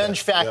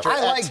 Revenge factor.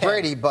 I like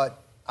Brady,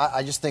 but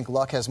I just think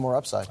Luck has more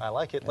upside. I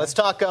like it. Let's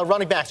talk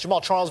running backs.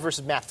 Jamal Charles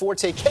versus Matt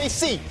Forte.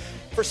 KC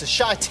versus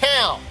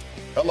Chi-Town.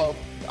 Hello.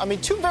 I mean,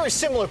 2 very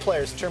similar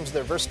players in terms of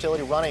their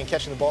versatility, running and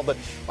catching the ball. But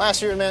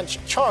last year, man,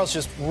 Charles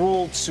just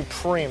ruled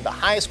supreme. The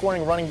highest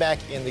scoring running back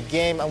in the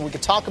game. And we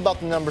could talk about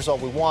the numbers all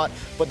we want,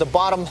 but the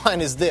bottom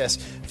line is this.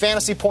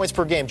 Fantasy points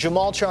per game.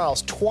 Jamal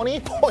Charles, 20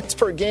 points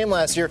per game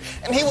last year.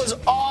 And he was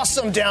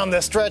awesome down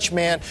the stretch,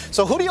 man.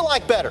 So who do you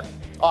like better,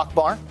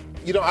 Akbar?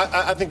 You know,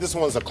 I think this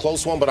one's a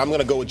close one, but I'm going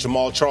to go with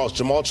Jamal Charles.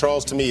 Jamal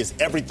Charles, to me, is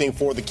everything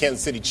for the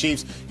Kansas City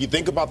Chiefs. You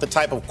think about the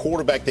type of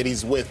quarterback that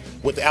he's with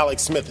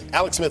Alex Smith.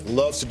 Alex Smith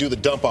loves to do the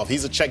dump-off.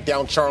 He's a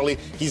check-down Charlie.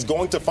 He's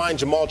going to find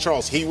Jamal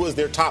Charles. He was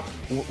their top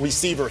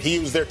receiver. He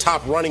was their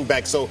top running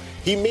back. So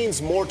he means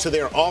more to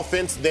their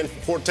offense than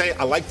Forte.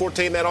 I like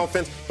Forte in that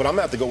offense, but I'm going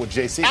to have to go with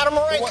JC. Adam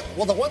Murray.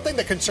 Well, the one thing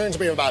that concerns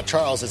me about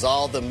Charles is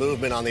all the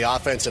movement on the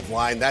offensive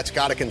line. That's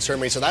got to concern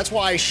me. So that's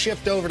why I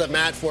shift over to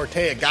Matt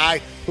Forte, a guy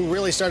who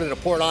really started to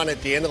pour it on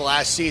at the end of the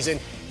last season.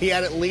 He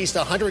had at least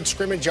 100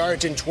 scrimmage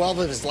yards in 12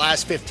 of his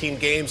last 15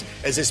 games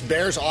as this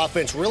Bears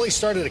offense really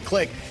started to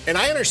click. And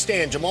I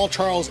understand Jamal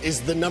Charles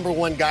is the number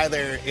 1 guy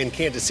there in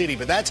Kansas City,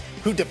 but that's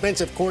who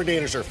defensive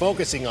coordinators are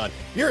focusing on.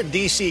 You're a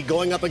DC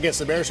going up against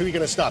the Bears. Who are you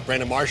going to stop?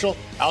 Brandon Marshall,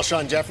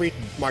 Alshon Jeffrey,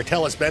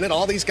 Martellus Bennett,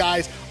 all these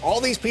guys, all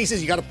these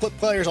pieces. You got to put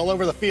players all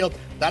over the field.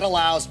 That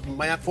allows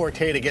Matt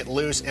Forte to get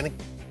loose. And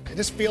I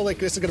just feel like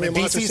this is going to be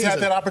a monster DC's season. had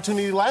that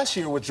opportunity last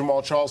year with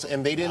Jamal Charles,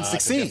 and they didn't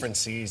succeed. It's a different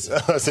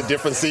season. It's a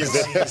different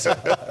season.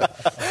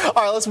 All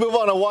right, let's move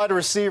on to wide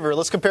receiver.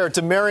 Let's compare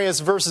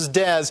Demaryius versus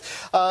Dez.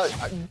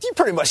 You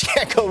pretty much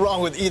can't go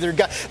wrong with either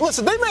guy.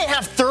 Listen, they may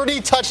have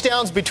 30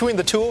 touchdowns between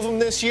the two of them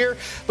this year,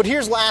 but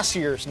here's last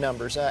year's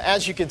numbers.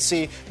 As you can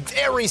see,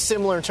 very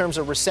similar in terms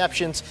of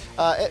receptions.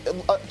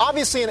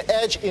 Obviously an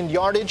edge in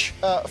yardage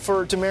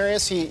for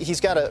Demaryius. He's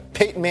got a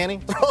Peyton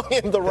Manning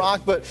throwing him the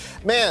rock, but,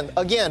 man,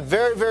 again,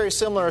 very, very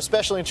similar,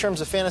 especially in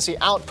terms of fantasy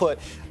output.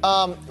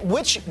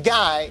 Which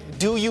guy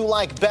do you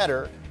like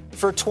better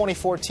for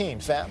 2014,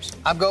 Fabs?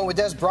 I'm going with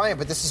Dez Bryant,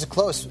 but this is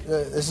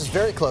this is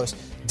very close.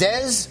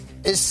 Dez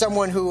is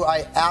someone who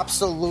I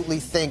absolutely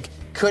think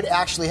could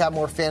actually have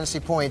more fantasy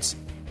points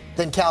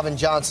than Calvin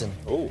Johnson.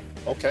 Oh,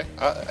 okay.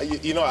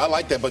 I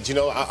like that, but, I'm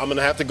going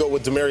to have to go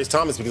with Demaryius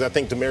Thomas because I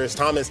think Demaryius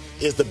Thomas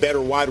is the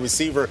better wide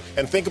receiver.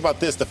 And think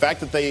about this, the fact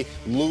that they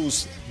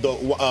lose the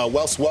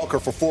Wes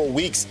Welker for 4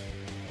 weeks,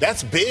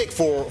 that's big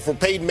for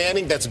Peyton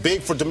Manning. That's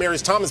big for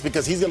Demaryius Thomas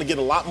because he's going to get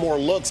a lot more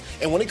looks.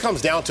 And when it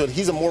comes down to it,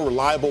 he's a more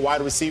reliable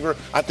wide receiver.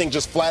 I think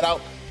just flat out,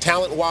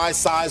 talent-wise,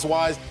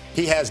 size-wise,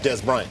 he has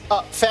Dez Bryant.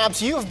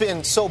 Fabs, you have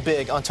been so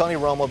big on Tony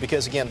Romo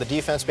because, again, the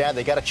defense bad.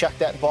 They got to check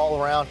that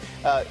ball around.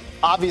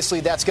 Obviously,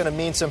 that's going to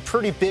mean some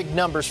pretty big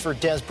numbers for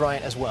Dez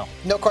Bryant as well.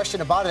 No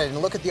question about it.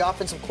 And look at the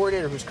offensive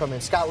coordinator who's come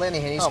in, Scott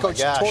Linehan. He's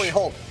coached Torrey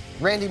Holt,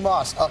 Randy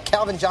Moss,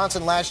 Calvin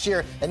Johnson last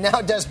year, and now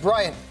Dez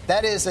Bryant.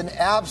 That is an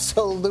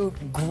absolute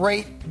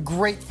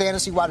great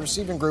fantasy wide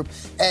receiving group.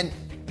 And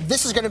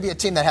this is going to be a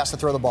team that has to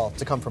throw the ball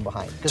to come from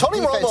behind. Tony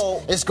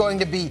Romo is going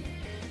to be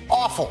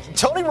awful.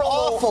 Tony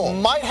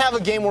Romo might have a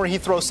game where he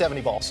throws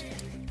 70 balls.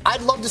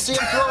 I'd love to see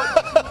him throw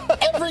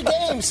it every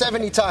game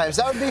 70 times.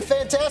 That would be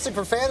fantastic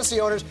for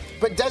fantasy owners.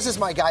 But Dez is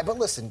my guy. But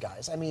listen,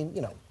 guys, I mean,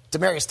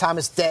 Demaryius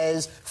Thomas,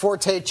 Dez,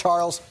 Forte,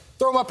 Charles.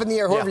 Throw him up in the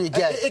air, whoever you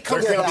get. It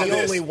comes down to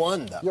the only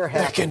one, though. You're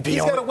happy. That can be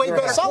He's got a way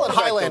better solid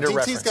Highlander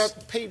reference. He's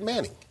got Peyton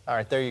Manning. All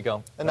right, there you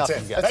go. Enough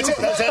of you guys.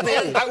 That's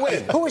it. I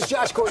win. Who was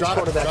Josh Gordon's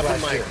quarterback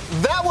last year?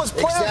 That was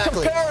player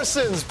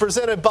comparisons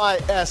presented by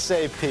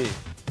SAP.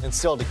 And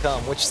still to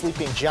come, which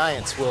sleeping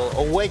giants will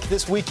awake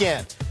this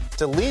weekend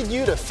to lead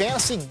you to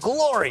fantasy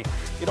glory?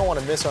 You don't want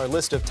to miss our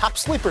list of top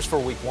sleepers for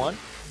Week 1.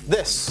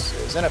 This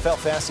is NFL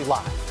Fantasy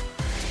Live.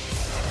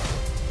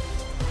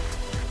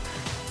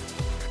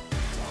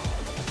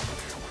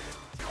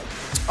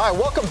 All right,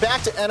 welcome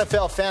back to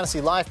NFL Fantasy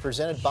Live,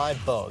 presented by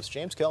Bose.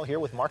 James Koh here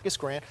with Marcus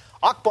Grant,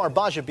 Akbar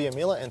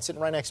Bajabiamila, and sitting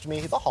right next to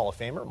me, the Hall of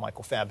Famer,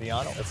 Michael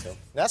Fabiano. That's him.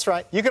 That's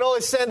right. You can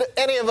always send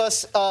any of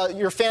us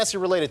your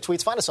fantasy-related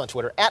tweets. Find us on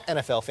Twitter, at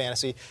NFL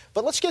Fantasy.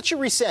 But let's get you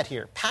reset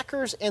here.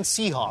 Packers and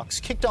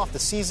Seahawks kicked off the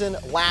season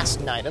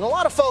last night, and a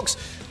lot of folks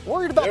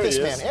worried about this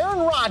man, Aaron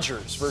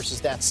Rodgers, versus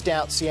that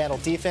stout Seattle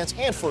defense,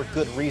 and for a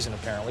good reason,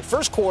 apparently.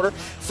 First quarter,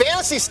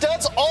 fantasy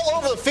studs all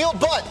over the field,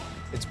 but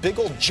it's big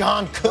old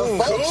John Kuhn.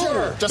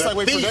 Just like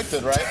we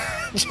predicted, right?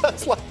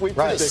 Just like we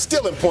predicted.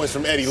 Stealing points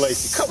from Eddie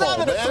Lacy. Come on,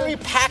 man.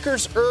 7-3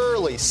 Packers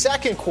early.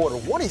 Second quarter.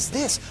 What is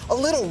this? A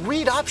little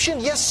read option?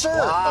 Yes, sir.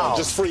 Wow.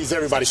 Just freeze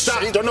everybody.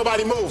 Stop. Don't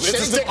nobody move.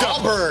 It's a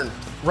Auburn.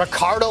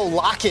 Ricardo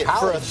Lockett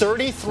for a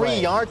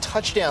 33-yard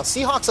touchdown.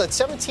 Seahawks led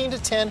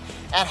 17-10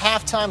 at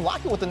halftime.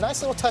 Lockett with a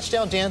nice little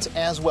touchdown dance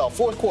as well.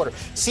 Fourth quarter,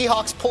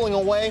 Seahawks pulling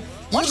away.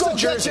 You go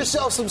get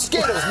yourself some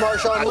Skittles,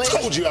 Marshawn Lynch.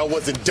 I told you I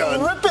wasn't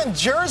done. Ripping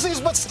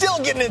jerseys, but still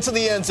getting into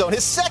the end zone.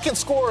 His second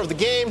score of the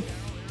game,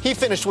 he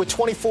finished with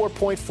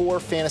 24.4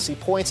 fantasy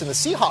points, and the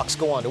Seahawks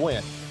go on to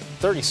win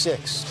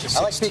 36-16.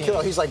 I like Pete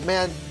Carroll. He's like,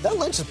 man, that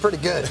Lynch is pretty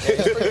good.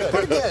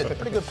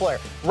 Pretty good player.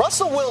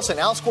 Russell Wilson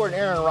outscored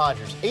Aaron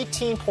Rodgers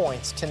 18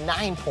 points to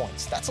 9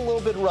 points. That's a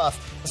little bit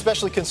rough,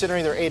 especially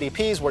considering their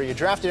ADPs, where you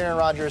drafted Aaron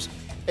Rodgers,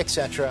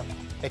 etc.,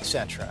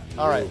 etc.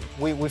 All right,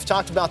 we've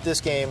talked about this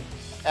game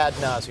ad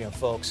nauseum,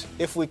 folks.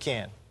 If we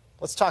can,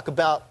 let's talk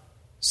about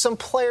some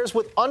players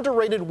with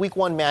underrated Week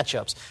 1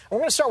 matchups. And we're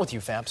going to start with you,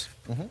 Fabs.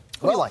 Who do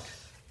you like?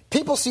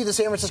 People see the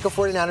San Francisco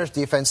 49ers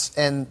defense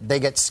and they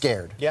get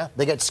scared. Yeah.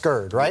 They get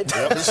scared, right?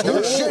 Yep.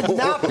 You should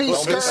not be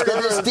scared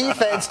of this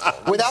defense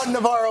without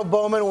Navarro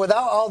Bowman,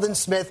 without Aldon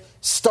Smith.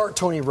 Start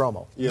Tony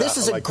Romo. Yeah, this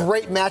is a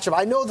great matchup.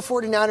 I know the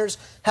 49ers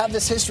have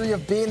this history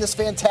of being this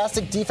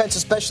fantastic defense,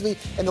 especially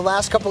in the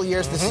last couple of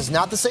years. This is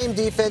not the same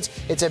defense.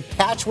 It's a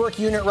patchwork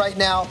unit right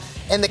now.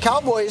 And the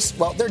Cowboys,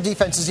 well, their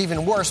defense is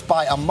even worse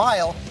by a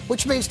mile,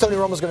 which means Tony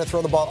Romo's going to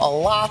throw the ball a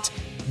lot.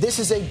 This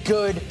is a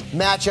good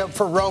matchup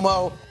for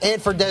Romo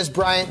and for Dez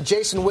Bryant,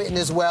 Jason Witten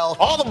as well.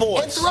 All the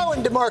boys. And throw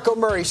in DeMarco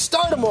Murray.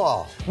 Start them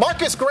all.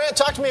 Marcus Grant,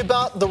 talk to me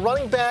about the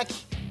running back,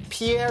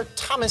 Pierre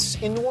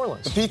Thomas in New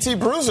Orleans. The PT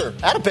Bruiser.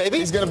 Atta baby.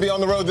 He's going to be on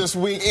the road this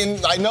week.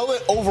 And I know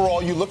that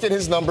overall, you look at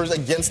his numbers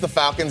against the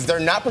Falcons, they're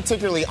not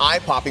particularly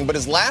eye-popping, but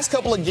his last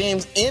couple of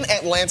games in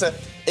Atlanta,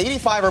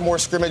 85 or more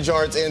scrimmage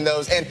yards in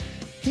those. And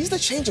he's the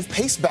change of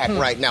pace back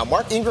right now.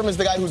 Mark Ingram is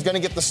the guy who's going to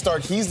get the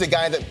start. He's the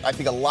guy that I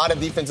think a lot of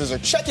defenses are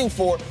checking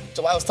for, which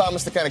allows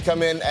Thomas to kind of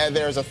come in and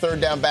there's a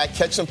third down back,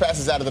 catch some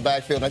passes out of the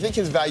backfield. And I think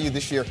his value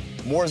this year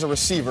more as a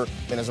receiver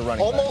than as a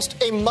running back.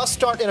 Almost a must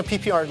start in a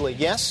PPR league,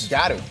 yes?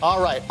 Got to.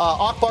 All right.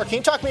 Akbar, can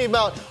you talk to me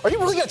about, are you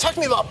really going to talk to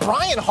me about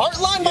Brian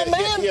Hartline, my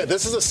man? Yeah,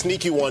 this is a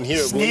sneaky one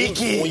here.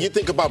 Sneaky. When you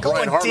think about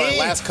Brian Hartline,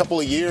 last couple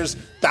of years,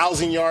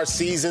 1,000-yard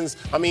seasons,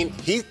 I mean,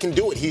 he can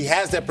do it. He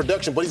has that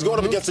production, but he's going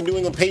up against the New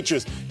England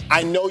Patriots.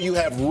 I know you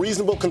have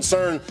reasonable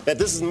concern that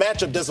this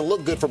matchup doesn't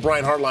look good for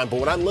Brian Hartline, but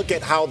when I look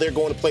at how they're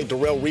going to play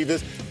Darrelle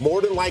Revis, more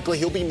than likely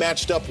he'll be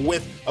matched up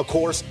with, of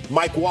course,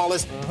 Mike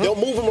Wallace. They'll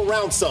move him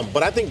around some,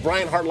 but I think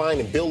Brian Hartline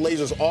and Bill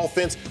Lazor's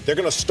offense, they're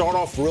going to start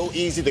off real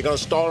easy. They're going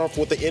to start off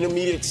with the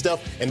intermediate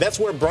stuff, and that's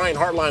where Brian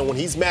Hartline, when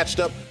he's matched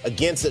up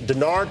against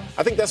Denard,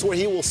 I think that's where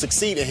he will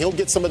succeed, and he'll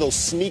get some of those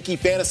sneaky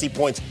fantasy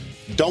points.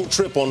 Don't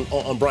trip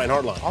on Brian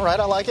Hartline. All right,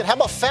 I like it. How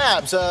about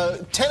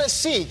Fabs?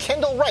 Tennessee,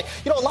 Kendall Wright.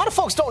 You know, a lot of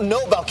folks don't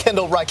know about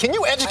Kendall Wright. Can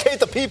you educate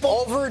the people?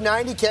 Over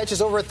 90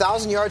 catches, over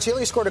 1,000 yards. He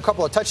only scored a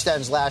couple of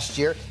touchdowns last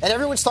year. And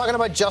everyone's talking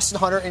about Justin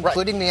Hunter,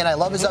 including me, and I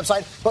love his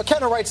upside. But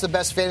Kendall Wright's the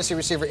best fantasy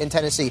receiver in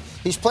Tennessee.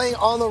 He's playing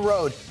on the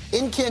road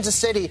in Kansas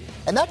City,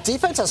 and that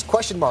defense has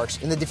question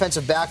marks in the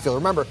defensive backfield.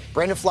 Remember,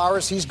 Brandon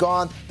Flowers, he's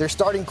gone. They're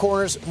starting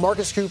corners,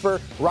 Marcus Cooper,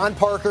 Ron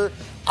Parker.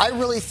 I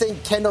really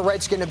think Kendall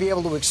Wright's going to be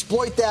able to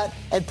exploit that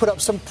and put up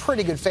some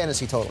pretty good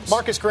fantasy totals.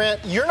 Marcus Grant,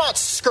 you're not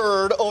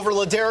scared over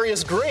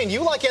Ladarius Green.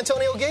 You like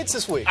Antonio Gates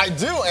this week. I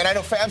do, and I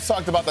know Fabs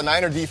talked about the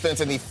Niner defense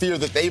and the fear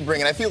that they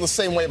bring, and I feel the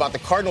same way about the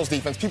Cardinals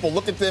defense. People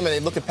look at them and they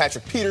look at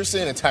Patrick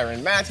Peterson and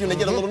Tyrann Mathieu, and they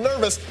get a little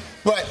nervous.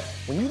 But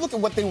when you look at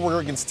what they were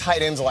against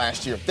tight ends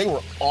last year, they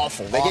were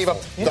awful. They gave up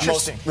the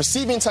most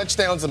receiving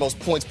touchdowns, the most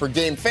points per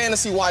game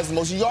fantasy-wise, the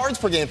most yards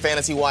per game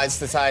fantasy-wise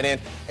to tight end.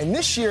 And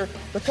this year,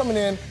 they're coming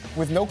in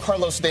with no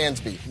Carlos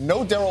Dansby,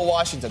 no Darrell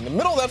Washington. The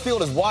middle of that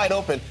field is wide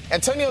open.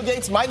 Antonio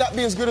Gates might not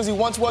be as good as he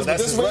once was, but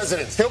this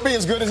week, he'll be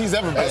as good as he's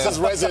ever been. That's his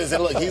residence.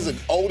 And look, he's an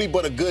oldie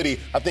but a goodie.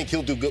 I think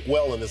he'll do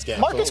well in this game.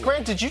 Marcus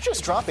Grant, did you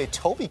just drop a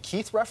Toby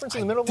Keith reference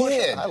in the middle of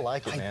it? I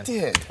like it, man. I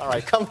did. All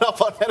right, coming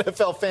up on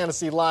NFL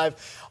Fantasy Live,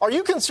 are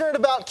you concerned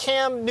about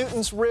Cam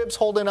Newton's ribs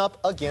holding up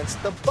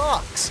against the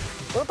Bucs?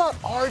 What about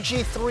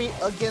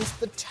RG3 against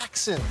the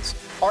Texans?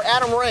 Our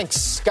Adam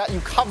Ranks got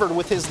you covered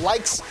with his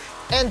likes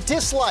and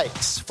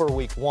dislikes for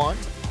Week 1.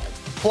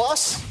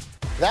 Plus,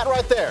 That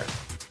right there,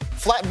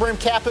 flat brim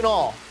cap and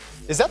all.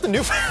 Is that the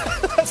new?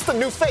 That's the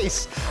new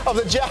face of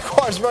the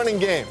Jaguars running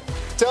game.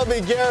 Toby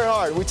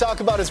Gerhart. We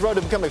talk about his road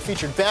to becoming a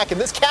featured back, and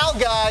this Cal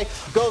guy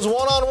goes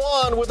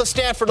one-on-one with a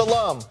Stanford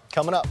alum.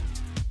 Coming up.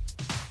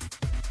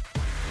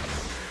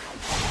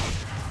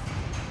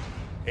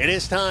 It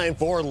is time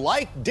for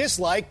Like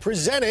Dislike,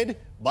 presented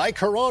by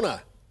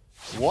Corona.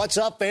 What's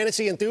up,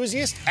 fantasy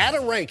enthusiasts?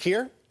 Adam Rank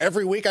here.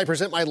 Every week I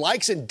present my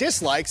likes and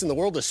dislikes in the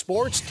world of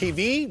sports,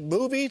 TV,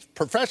 movies,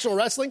 professional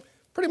wrestling,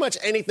 pretty much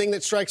anything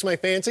that strikes my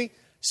fancy.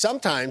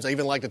 Sometimes I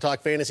even like to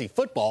talk fantasy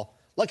football.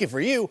 Lucky for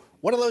you,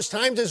 one of those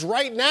times is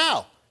right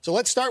now. So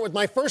let's start with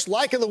my first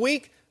like of the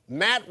week,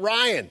 Matt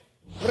Ryan.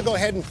 I'm going to go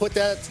ahead and put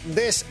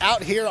this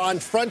out here on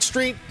Front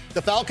Street.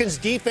 The Falcons'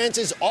 defense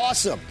is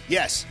awesome.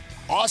 Yes,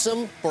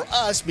 awesome for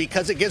us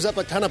because it gives up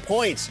a ton of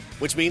points,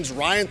 which means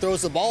Ryan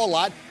throws the ball a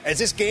lot as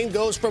this game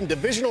goes from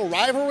divisional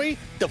rivalry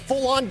to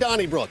full-on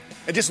Donnybrook.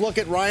 And just look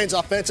at Ryan's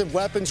offensive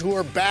weapons who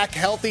are back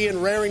healthy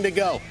and raring to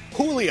go.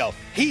 Julio,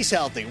 he's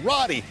healthy.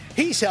 Roddy,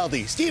 he's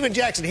healthy. Steven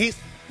Jackson, he's...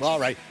 All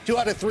right, 2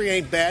 out of 3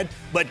 ain't bad,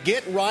 but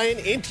get Ryan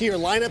into your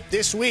lineup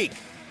this week.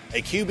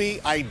 A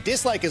QB I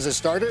dislike as a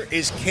starter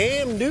is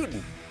Cam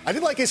Newton. I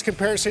did like his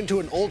comparison to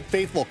an old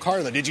faithful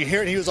car, though. Did you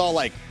hear it? He was all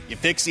like, you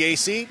fix the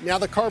AC, now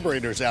the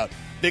carburetor's out.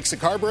 Fix the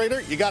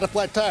carburetor, you got a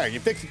flat tire. You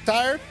fix the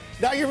tire,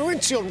 now your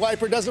windshield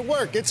wiper doesn't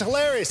work. It's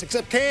hilarious,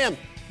 except Cam,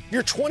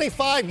 you're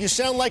 25. You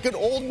sound like an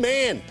old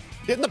man.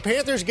 Didn't the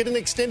Panthers get an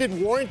extended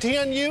warranty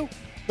on you?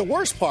 The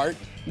worst part,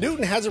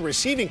 Newton has a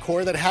receiving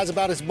core that has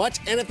about as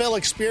much NFL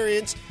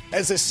experience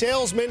as a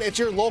salesman at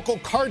your local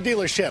car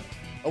dealership.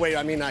 Oh, wait,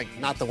 I mean,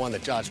 not the one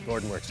that Josh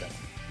Gordon works at.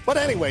 But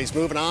anyways,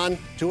 moving on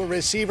to a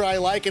receiver I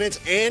like, and it's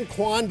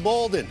Anquan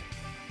Boldin.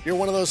 You're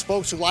one of those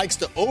folks who likes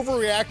to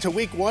overreact to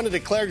week 1 and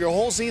declare your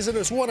whole season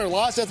as won or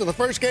lost after the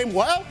first game.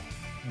 Well,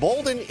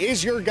 Boldin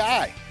is your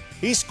guy.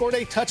 He scored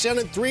a touchdown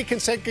in 3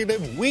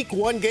 consecutive week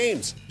 1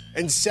 games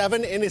and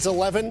 7 in his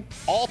 11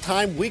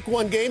 all-time week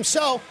 1 games.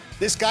 So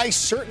this guy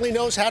certainly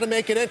knows how to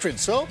make an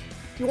entrance. So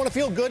if you want to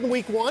feel good in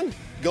week 1,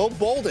 go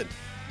Boldin.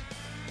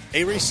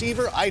 A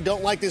receiver I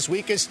don't like this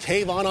week is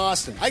Tavon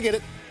Austin. I get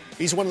it.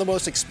 He's one of the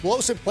most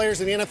explosive players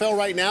in the NFL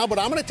right now, but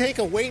I'm going to take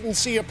a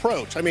wait-and-see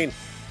approach. I mean,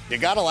 you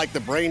got to like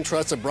the brain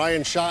trust of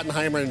Brian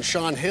Schottenheimer and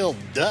Sean Hill,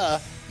 duh.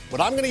 But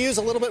I'm going to use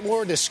a little bit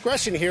more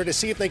discretion here to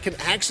see if they can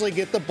actually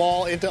get the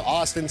ball into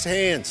Austin's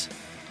hands.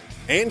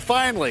 And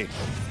finally,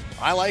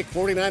 I like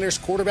 49ers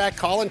quarterback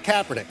Colin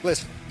Kaepernick.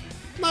 Listen,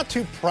 I'm not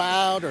too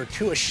proud or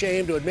too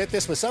ashamed to admit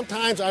this, but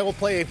sometimes I will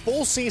play a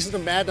full season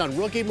of Madden on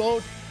rookie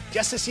mode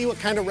just to see what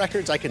kind of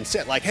records I can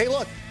set. Like, hey,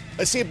 look,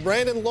 let's see if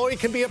Brandon Lloyd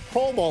can be a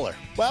Pro Bowler.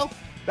 Well,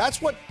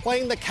 that's what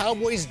playing the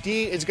Cowboys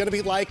D is going to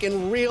be like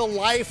in real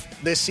life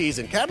this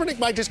season. Kaepernick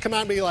might just come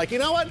out and be like, you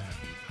know what?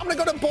 I'm going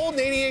to go to Bolden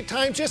 88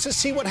 times just to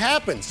see what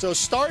happens. So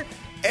start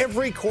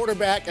every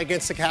quarterback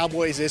against the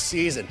Cowboys this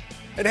season.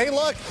 And hey,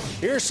 look,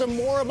 here's some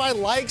more of my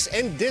likes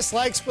and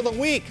dislikes for the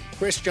week.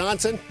 Chris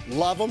Johnson,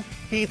 love him.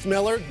 Heath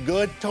Miller,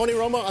 good. Tony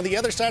Romo on the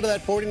other side of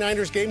that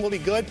 49ers game will be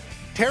good.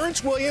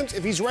 Terrence Williams,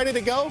 if he's ready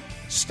to go,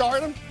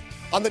 start him.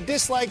 On the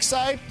dislike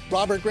side,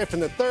 Robert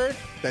Griffin III,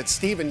 that's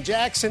Steven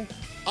Jackson,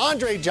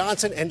 Andre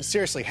Johnson, and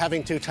seriously,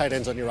 having 2 tight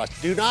ends on your roster.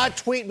 Do not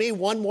tweet me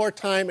one more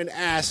time and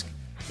ask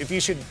if you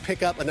should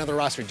pick up another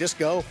roster. Just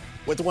go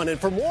with the one. And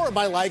for more of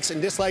my likes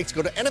and dislikes,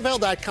 go to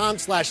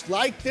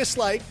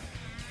NFL.com/like-dislike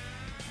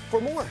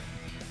for more.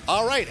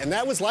 All right, and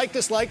that was Like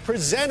Dislike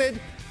presented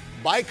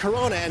by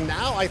Corona. And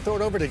now I throw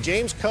it over to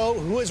James Coe,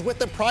 who is with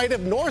the pride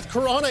of North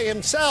Corona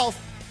himself,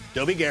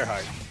 Toby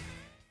Gerhart.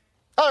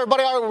 Hello,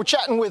 everybody. All right, we're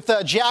chatting with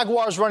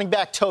Jaguars running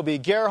back Toby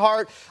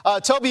Gerhart.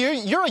 Toby,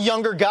 you're a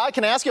younger guy.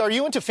 Can I ask you, are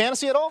you into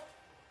fantasy at all?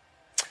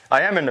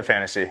 I am into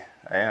fantasy.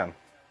 I am.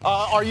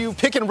 Are you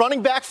picking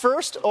running back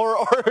first, or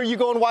are you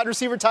going wide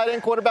receiver, tight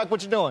end, quarterback?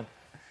 What you doing?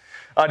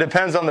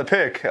 Depends on the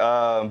pick.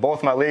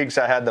 Both my leagues,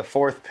 I had the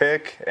 4th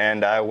pick,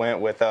 and I went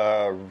with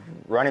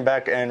running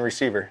back and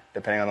receiver,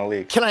 depending on the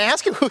league. Can I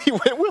ask you who you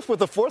went with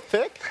the 4th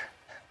pick?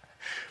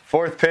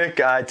 4th pick,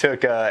 I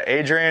took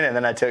Adrian, and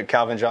then I took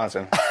Calvin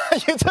Johnson.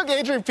 You took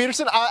Adrian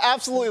Peterson? I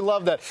absolutely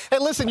love that. Hey,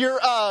 listen,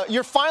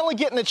 you're finally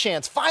getting a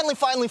chance, finally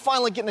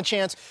getting a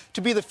chance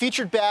to be the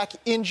featured back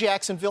in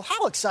Jacksonville.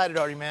 How excited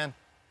are you, man?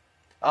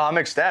 I'm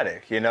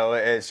ecstatic. You know,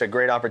 it's a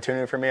great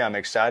opportunity for me. I'm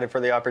excited for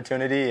the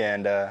opportunity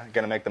and going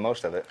to make the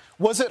most of it.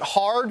 Was it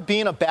hard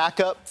being a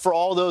backup for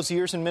all those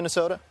years in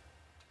Minnesota?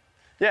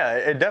 Yeah,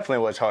 it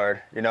definitely was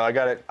hard. You know,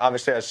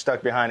 obviously I was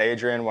stuck behind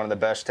Adrian, one of the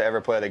best to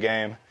ever play the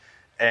game.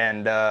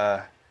 And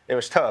it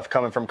was tough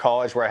coming from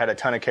college where I had a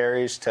ton of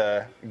carries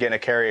to getting a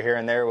carry here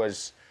and there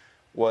was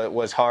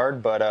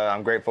hard, but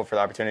I'm grateful for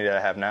the opportunity that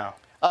I have now.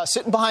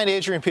 Sitting behind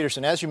Adrian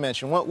Peterson, as you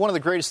mentioned, one of the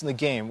greatest in the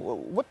game.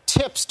 What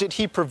tips did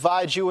he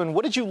provide you, and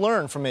what did you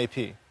learn from AP?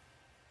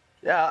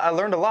 Yeah, I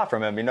learned a lot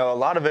from him. You know, a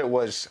lot of it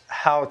was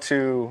how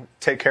to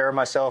take care of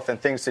myself and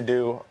things to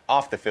do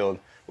off the field,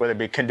 whether it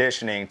be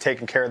conditioning,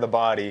 taking care of the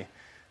body,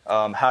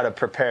 how to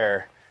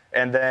prepare.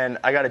 And then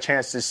I got a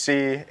chance to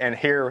see and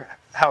hear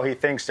how he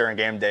thinks during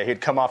game day. He'd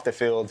come off the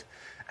field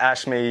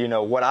asked me,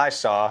 what I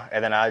saw,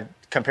 and then I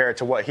compare it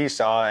to what he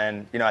saw.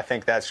 And, I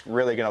think that's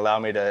really going to allow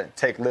me to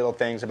take little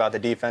things about the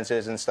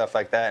defenses and stuff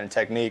like that and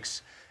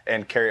techniques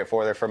and carry it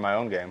further for my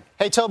own game.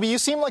 Hey, Toby, you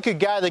seem like a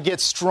guy that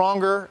gets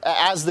stronger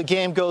as the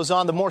game goes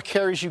on. The more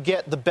carries you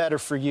get, the better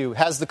for you.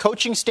 Has the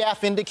coaching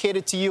staff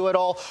indicated to you at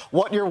all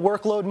what your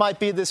workload might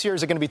be this year?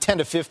 Is it going to be 10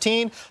 to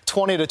 15,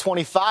 20 to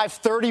 25,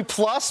 30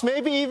 plus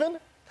maybe even?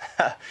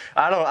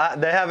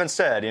 They haven't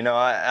said.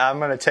 I'm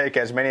going to take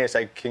as many as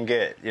I can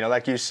get.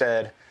 Like you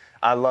said,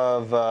 I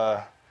love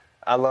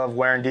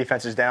wearing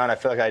defenses down. I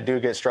feel like I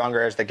do get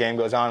stronger as the game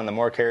goes on and the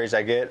more carries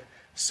I get.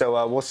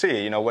 So we'll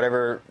see.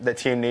 Whatever the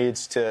team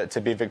needs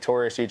to be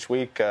victorious each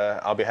week,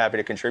 I'll be happy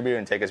to contribute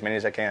and take as many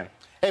as I can.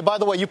 Hey, by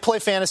the way, you play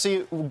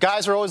fantasy.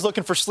 Guys are always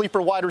looking for sleeper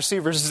wide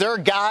receivers. Is there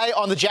a guy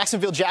on the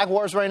Jacksonville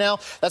Jaguars right now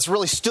that's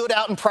really stood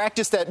out in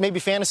practice that maybe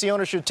fantasy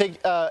owners should take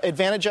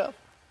advantage of?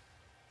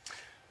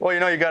 Well,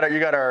 you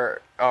got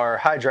our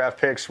high draft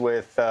picks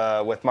with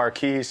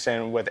Marquise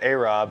and with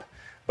A-Rob,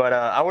 but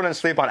I wouldn't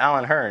sleep on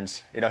Allen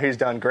Hurns. He's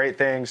done great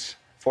things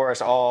for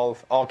us all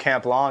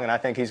camp long, and I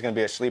think he's going to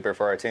be a sleeper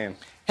for our team.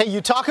 Hey,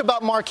 you talk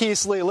about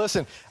Marquise Lee.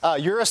 Listen,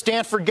 you're a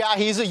Stanford guy.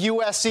 He's a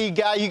USC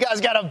guy. You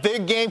guys got a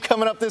big game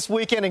coming up this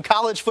weekend in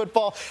college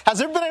football. Has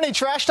there been any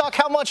trash talk?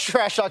 How much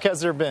trash talk has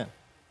there been?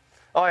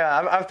 Oh,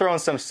 yeah, I've thrown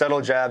some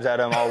subtle jabs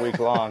at him all week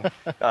long.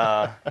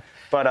 But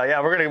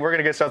we're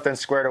gonna get something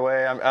squared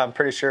away. I'm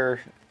pretty sure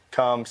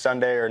come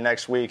Sunday or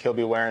next week, he'll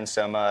be wearing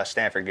some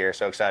Stanford gear.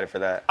 So excited for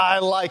that. I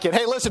like it.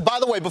 Hey, listen,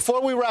 by the way,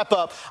 before we wrap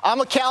up, I'm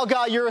a Cal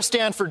guy. You're a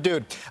Stanford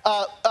dude.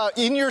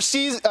 In your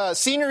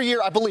senior year,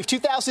 I believe,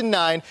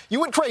 2009, you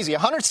went crazy.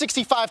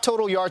 165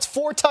 total yards,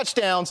 4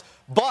 touchdowns,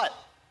 but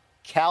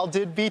Cal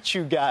did beat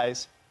you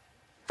guys.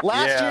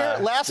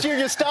 Last year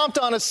you stomped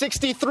on a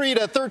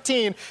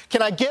 63-13.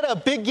 Can I get a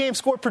big game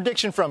score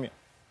prediction from you?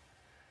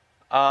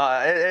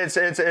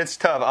 It's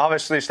tough.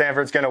 Obviously,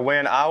 Stanford's going to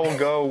win. I will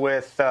go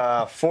with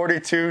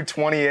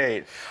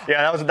 42-28.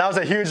 Yeah, that was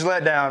a huge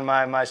letdown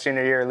my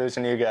senior year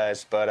losing to you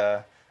guys.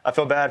 But I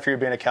feel bad for you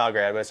being a Cal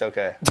grad, but it's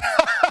okay.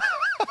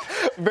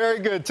 Very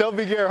good.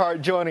 Toby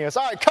Gerhart joining us.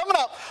 All right, coming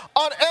up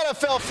on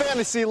NFL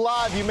Fantasy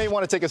Live, you may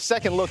want to take a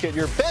second look at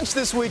your bench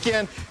this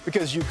weekend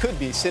because you could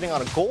be sitting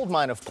on a gold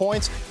mine of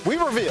points. We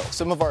reveal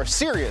some of our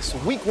serious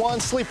Week 1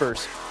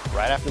 sleepers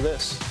right after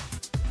this.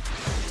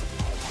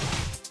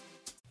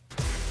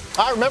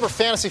 I remember,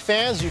 fantasy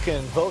fans, you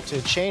can vote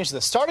to change the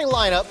starting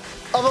lineup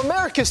of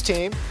America's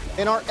team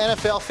in our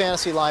NFL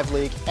Fantasy Live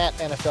League at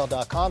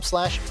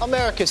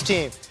NFL.com/America's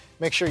team.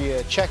 Make sure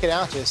you check it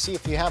out to see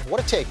if you have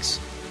what it takes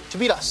to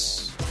beat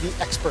us, the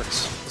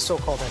experts, the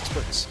so-called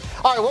experts.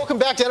 All right, welcome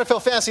back to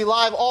NFL Fantasy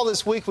Live. All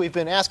this week, we've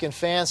been asking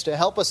fans to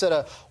help us set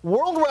a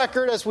world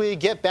record as we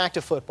get back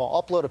to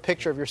football. Upload a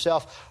picture of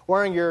yourself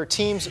wearing your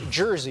team's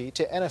jersey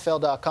to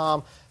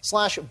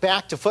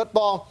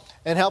NFL.com/back-to-football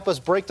and help us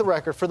break the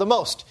record for the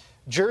most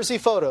jersey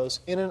photos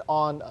in an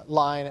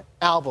online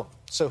album.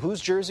 So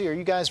whose jersey are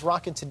you guys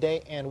rocking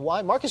today and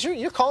why? Marcus,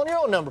 you're calling your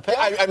own number, pal.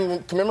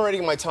 I'm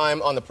commemorating my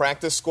time on the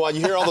practice squad.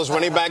 You hear all those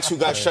running backs who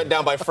got shut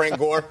down by Frank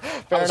Gore?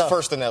 I was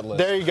first in that list.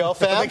 There you go,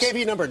 Fabs. They gave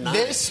you number 9.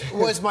 This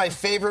was my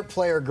favorite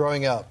player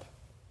growing up.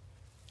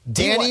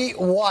 Danny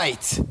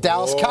White,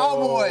 Dallas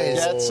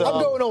Cowboys.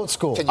 I'm going old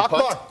school. Can you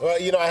punt? Well,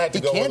 I had to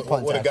go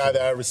with a guy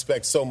that I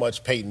respect so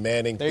much, Peyton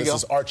Manning. This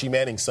is Archie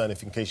Manning's son,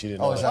 in case you didn't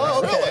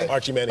know. Okay.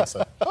 Archie Manning's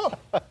son.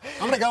 I'm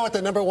going to go with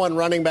the number 1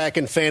 running back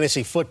in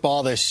fantasy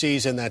football this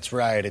season. That's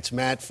right. It's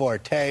Matt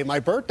Forte, my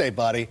birthday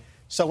buddy.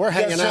 So we're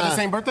hanging out. You the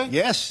same birthday?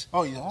 Yes.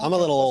 Oh, yeah. I'm a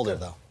little older,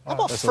 though. How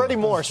about Freddie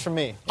Morris for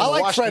me? I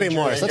like Freddie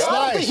Morris. That's nice.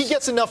 I don't think he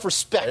gets enough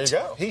respect.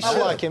 There you go. I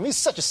like him. He's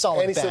such a solid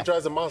And he back. still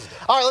drives a Mazda.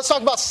 All right, let's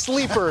talk about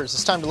sleepers.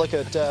 It's time to look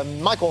at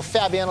Michael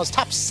Fabiano's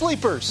top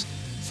sleepers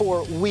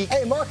for week 1.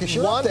 Hey, Marcus,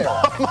 you're up there.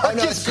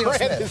 Marcus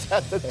Grant is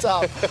at the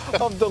top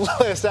of the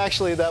list.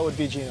 Actually, that would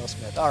be Geno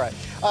Smith. All right.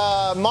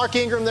 Mark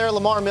Ingram there,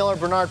 Lamar Miller,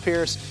 Bernard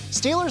Pierce.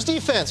 Steelers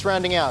defense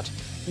rounding out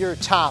your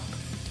top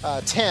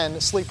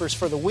 10 sleepers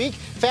for the week.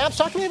 Fabs,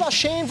 talk to me about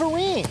Shane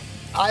Vereen.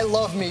 I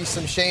love me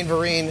some Shane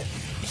Vereen.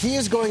 He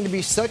is going to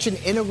be such an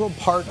integral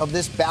part of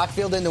this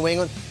backfield in New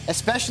England,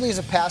 especially as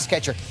a pass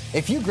catcher.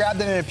 If you grab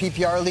them in a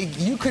PPR league,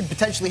 you could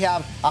potentially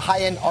have a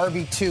high-end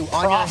RB2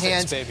 on your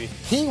hands. Baby.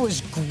 He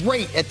was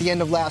great at the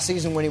end of last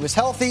season when he was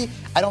healthy.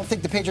 I don't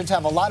think the Patriots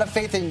have a lot of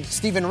faith in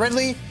Stephen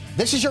Ridley.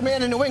 This is your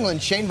man in New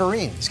England, Shane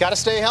Vereen. He's got to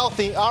stay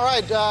healthy. All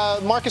right,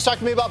 Marcus, talk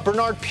to me about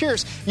Bernard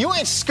Pierce. You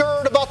ain't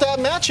scared about that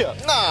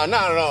matchup. Nah,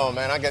 not at all,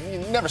 man. You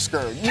never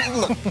scared.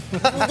 Look,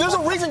 there's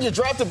a reason you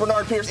drafted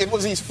Bernard Pierce. It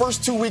was these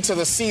first 2 weeks of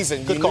the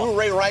season. You knew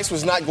Ray Rice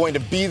was not going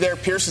to be there.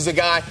 Pierce is a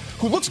guy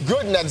who looks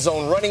good in that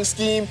zone running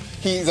scheme.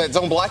 That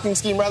zone blocking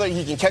scheme, rather.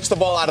 He can catch the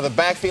ball out of the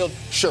backfield.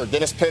 Sure,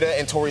 Dennis Pitta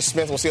and Torrey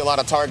Smith will see a lot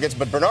of targets,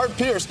 but Bernard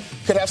Pierce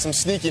could have some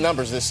sneaky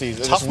numbers this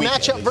season. Tough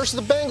matchup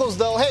versus the Bengals,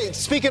 though. Hey,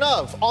 speaking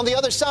of, on the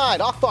other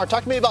side, Akbar,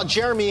 talk to me about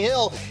Jeremy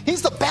Hill.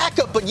 He's the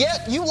backup, but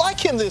yet you like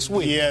him this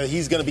week. Yeah,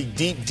 he's going to be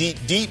deep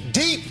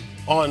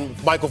on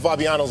Michael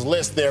Fabiano's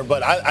list there,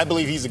 but I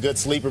believe he's a good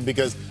sleeper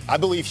because I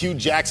believe Hugh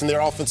Jackson, their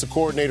offensive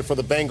coordinator for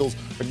the Bengals,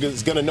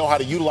 is going to know how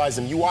to utilize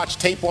him. You watch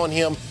tape on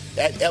him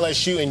at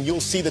LSU, and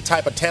you'll see the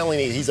type of talent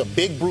he is. He's a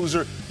big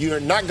bruiser. You're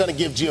not going to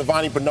give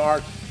Giovanni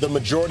Bernard the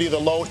majority of the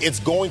load. It's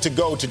going to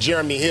go to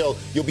Jeremy Hill.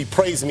 You'll be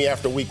praising me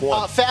after week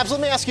one. Fabs,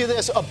 let me ask you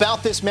this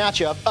about this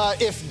matchup.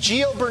 If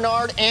Gio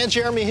Bernard and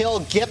Jeremy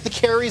Hill get the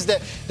carries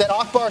that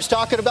Akbar is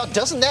talking about,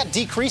 doesn't that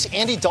decrease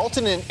Andy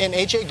Dalton and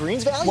A.J.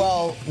 Green's value?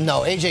 Well,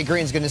 no. A.J.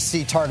 Green's going to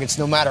see targets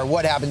no matter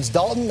what happens.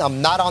 Dalton,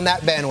 I'm not on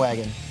that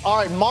bandwagon. All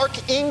right,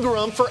 Mark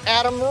Ingram for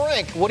Adam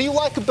Rink. What do you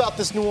like about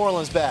this New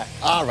Orleans back?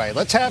 All right,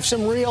 let's have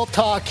some real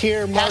talk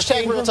here.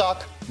 Hashtag real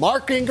talk.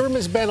 Mark Ingram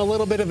has been a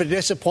little bit of a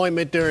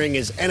disappointment during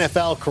his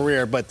NFL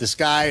career, but this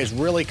guy has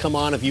really come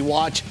on. If you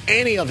watch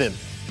any of him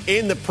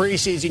in the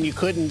preseason, you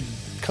couldn't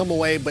come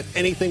away but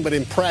anything but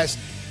impressed.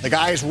 The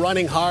guy is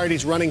running hard.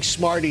 He's running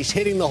smart. He's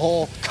hitting the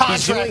hole.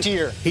 Contract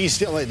year. He's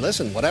still,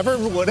 listen,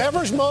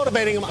 whatever's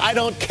motivating him, I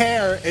don't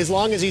care as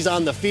long as he's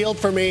on the field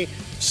for me.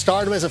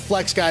 Start him as a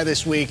flex guy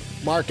this week.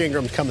 Mark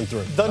Ingram's coming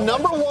through. The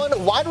number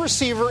one wide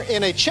receiver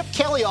in a Chip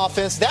Kelly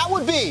offense, that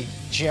would be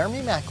Jeremy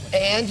Maclin.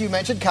 And you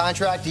mentioned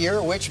contract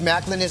year, which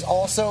Maclin is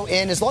also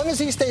in. As long as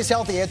he stays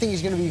healthy, I think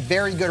he's going to be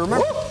very good.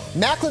 Remember,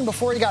 Maclin,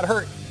 before he got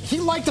hurt, he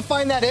liked to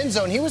find that end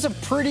zone. He was a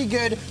pretty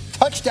good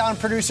touchdown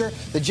producer.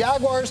 The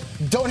Jaguars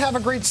don't have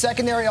a great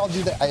secondary.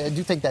 I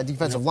do think that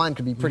defensive line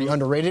could be pretty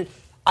underrated.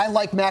 I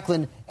like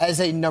Maclin as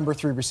a number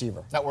 3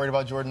 receiver. Not worried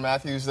about Jordan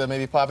Matthews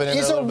maybe popping in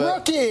He's there a little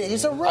rookie. bit?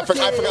 He's a rookie. I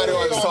forgot who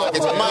I was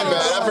talking to. My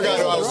bad. I forgot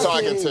who I was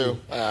talking to.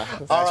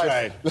 All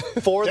right.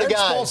 For the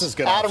guys,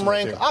 Adam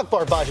Rink,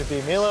 Akbar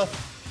Bajabiamila,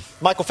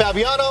 Michael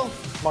Fabiano,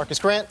 Marcus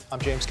Grant, I'm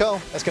James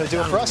Coe. That's going to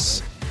do it for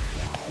us.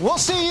 We'll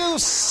see you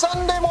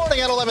Sunday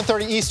morning at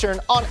 11:30 Eastern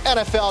on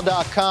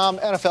NFL.com,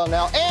 NFL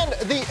Now, and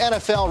the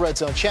NFL Red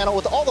Zone channel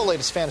with all the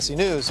latest fantasy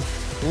news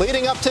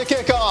leading up to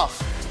kickoff.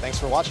 Thanks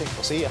for watching.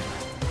 We'll see you.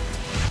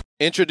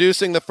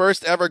 Introducing the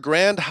first ever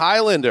Grand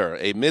Highlander,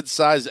 a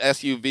mid-size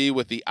SUV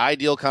with the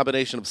ideal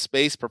combination of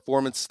space,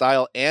 performance,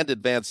 style, and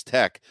advanced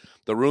tech.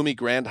 The roomy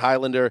Grand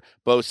Highlander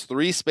boasts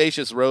 3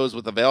 spacious rows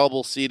with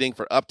available seating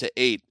for up to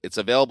 8. Its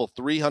available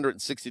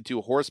 362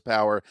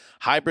 horsepower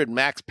hybrid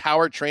max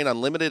powertrain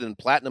unlimited and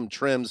platinum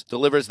trims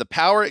delivers the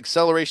power,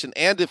 acceleration,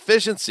 and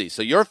efficiency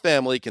so your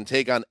family can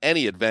take on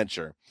any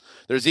adventure.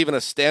 There's even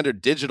a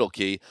standard digital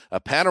key,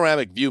 a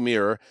panoramic view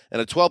mirror, and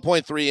a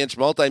 12.3-inch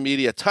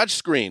multimedia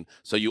touchscreen,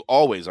 so you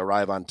always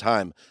arrive on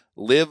time.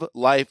 Live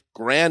life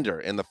grander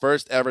in the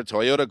first ever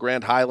Toyota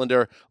Grand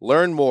Highlander.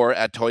 Learn more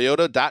at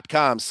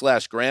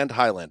toyota.com/Grand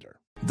Highlander.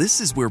 This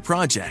is where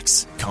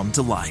projects come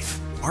to life.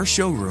 Our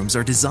showrooms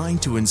are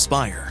designed to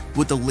inspire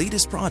with the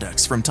latest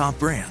products from top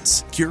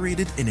brands,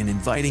 curated in an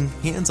inviting,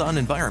 hands-on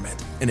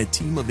environment, and a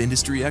team of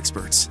industry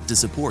experts to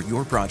support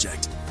your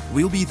project.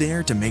 We'll be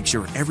there to make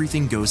sure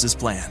everything goes as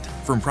planned,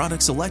 from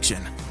product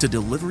selection to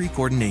delivery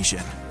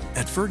coordination.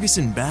 At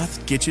Ferguson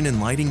Bath, Kitchen,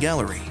 and Lighting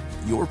Gallery,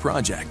 your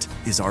project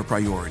is our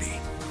priority.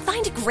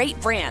 Find great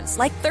brands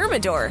like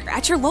Thermador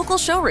at your local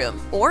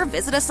showroom or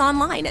visit us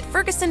online at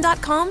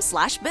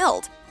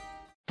ferguson.com/build.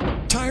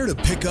 Tired of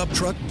pickup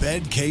truck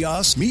bed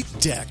chaos? Meet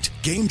Decked.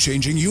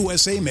 Game-changing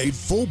USA-made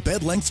full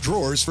bed-length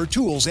drawers for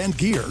tools and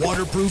gear.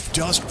 Waterproof,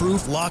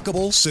 dust-proof,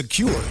 lockable,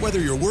 secure. Whether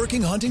you're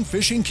working, hunting,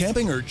 fishing,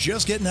 camping, or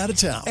just getting out of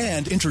town.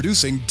 And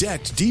introducing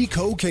Decked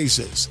Deco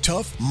cases.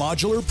 Tough,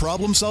 modular,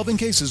 problem-solving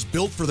cases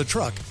built for the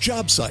truck,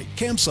 job site,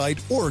 campsite,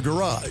 or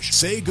garage.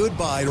 Say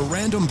goodbye to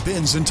random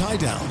bins and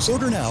tie-downs.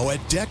 Order now at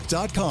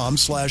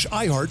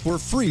decked.com/iHeart for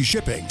free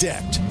shipping.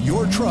 Decked.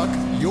 Your truck,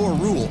 your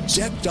rules.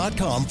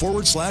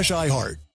 Decked.com/iHeart.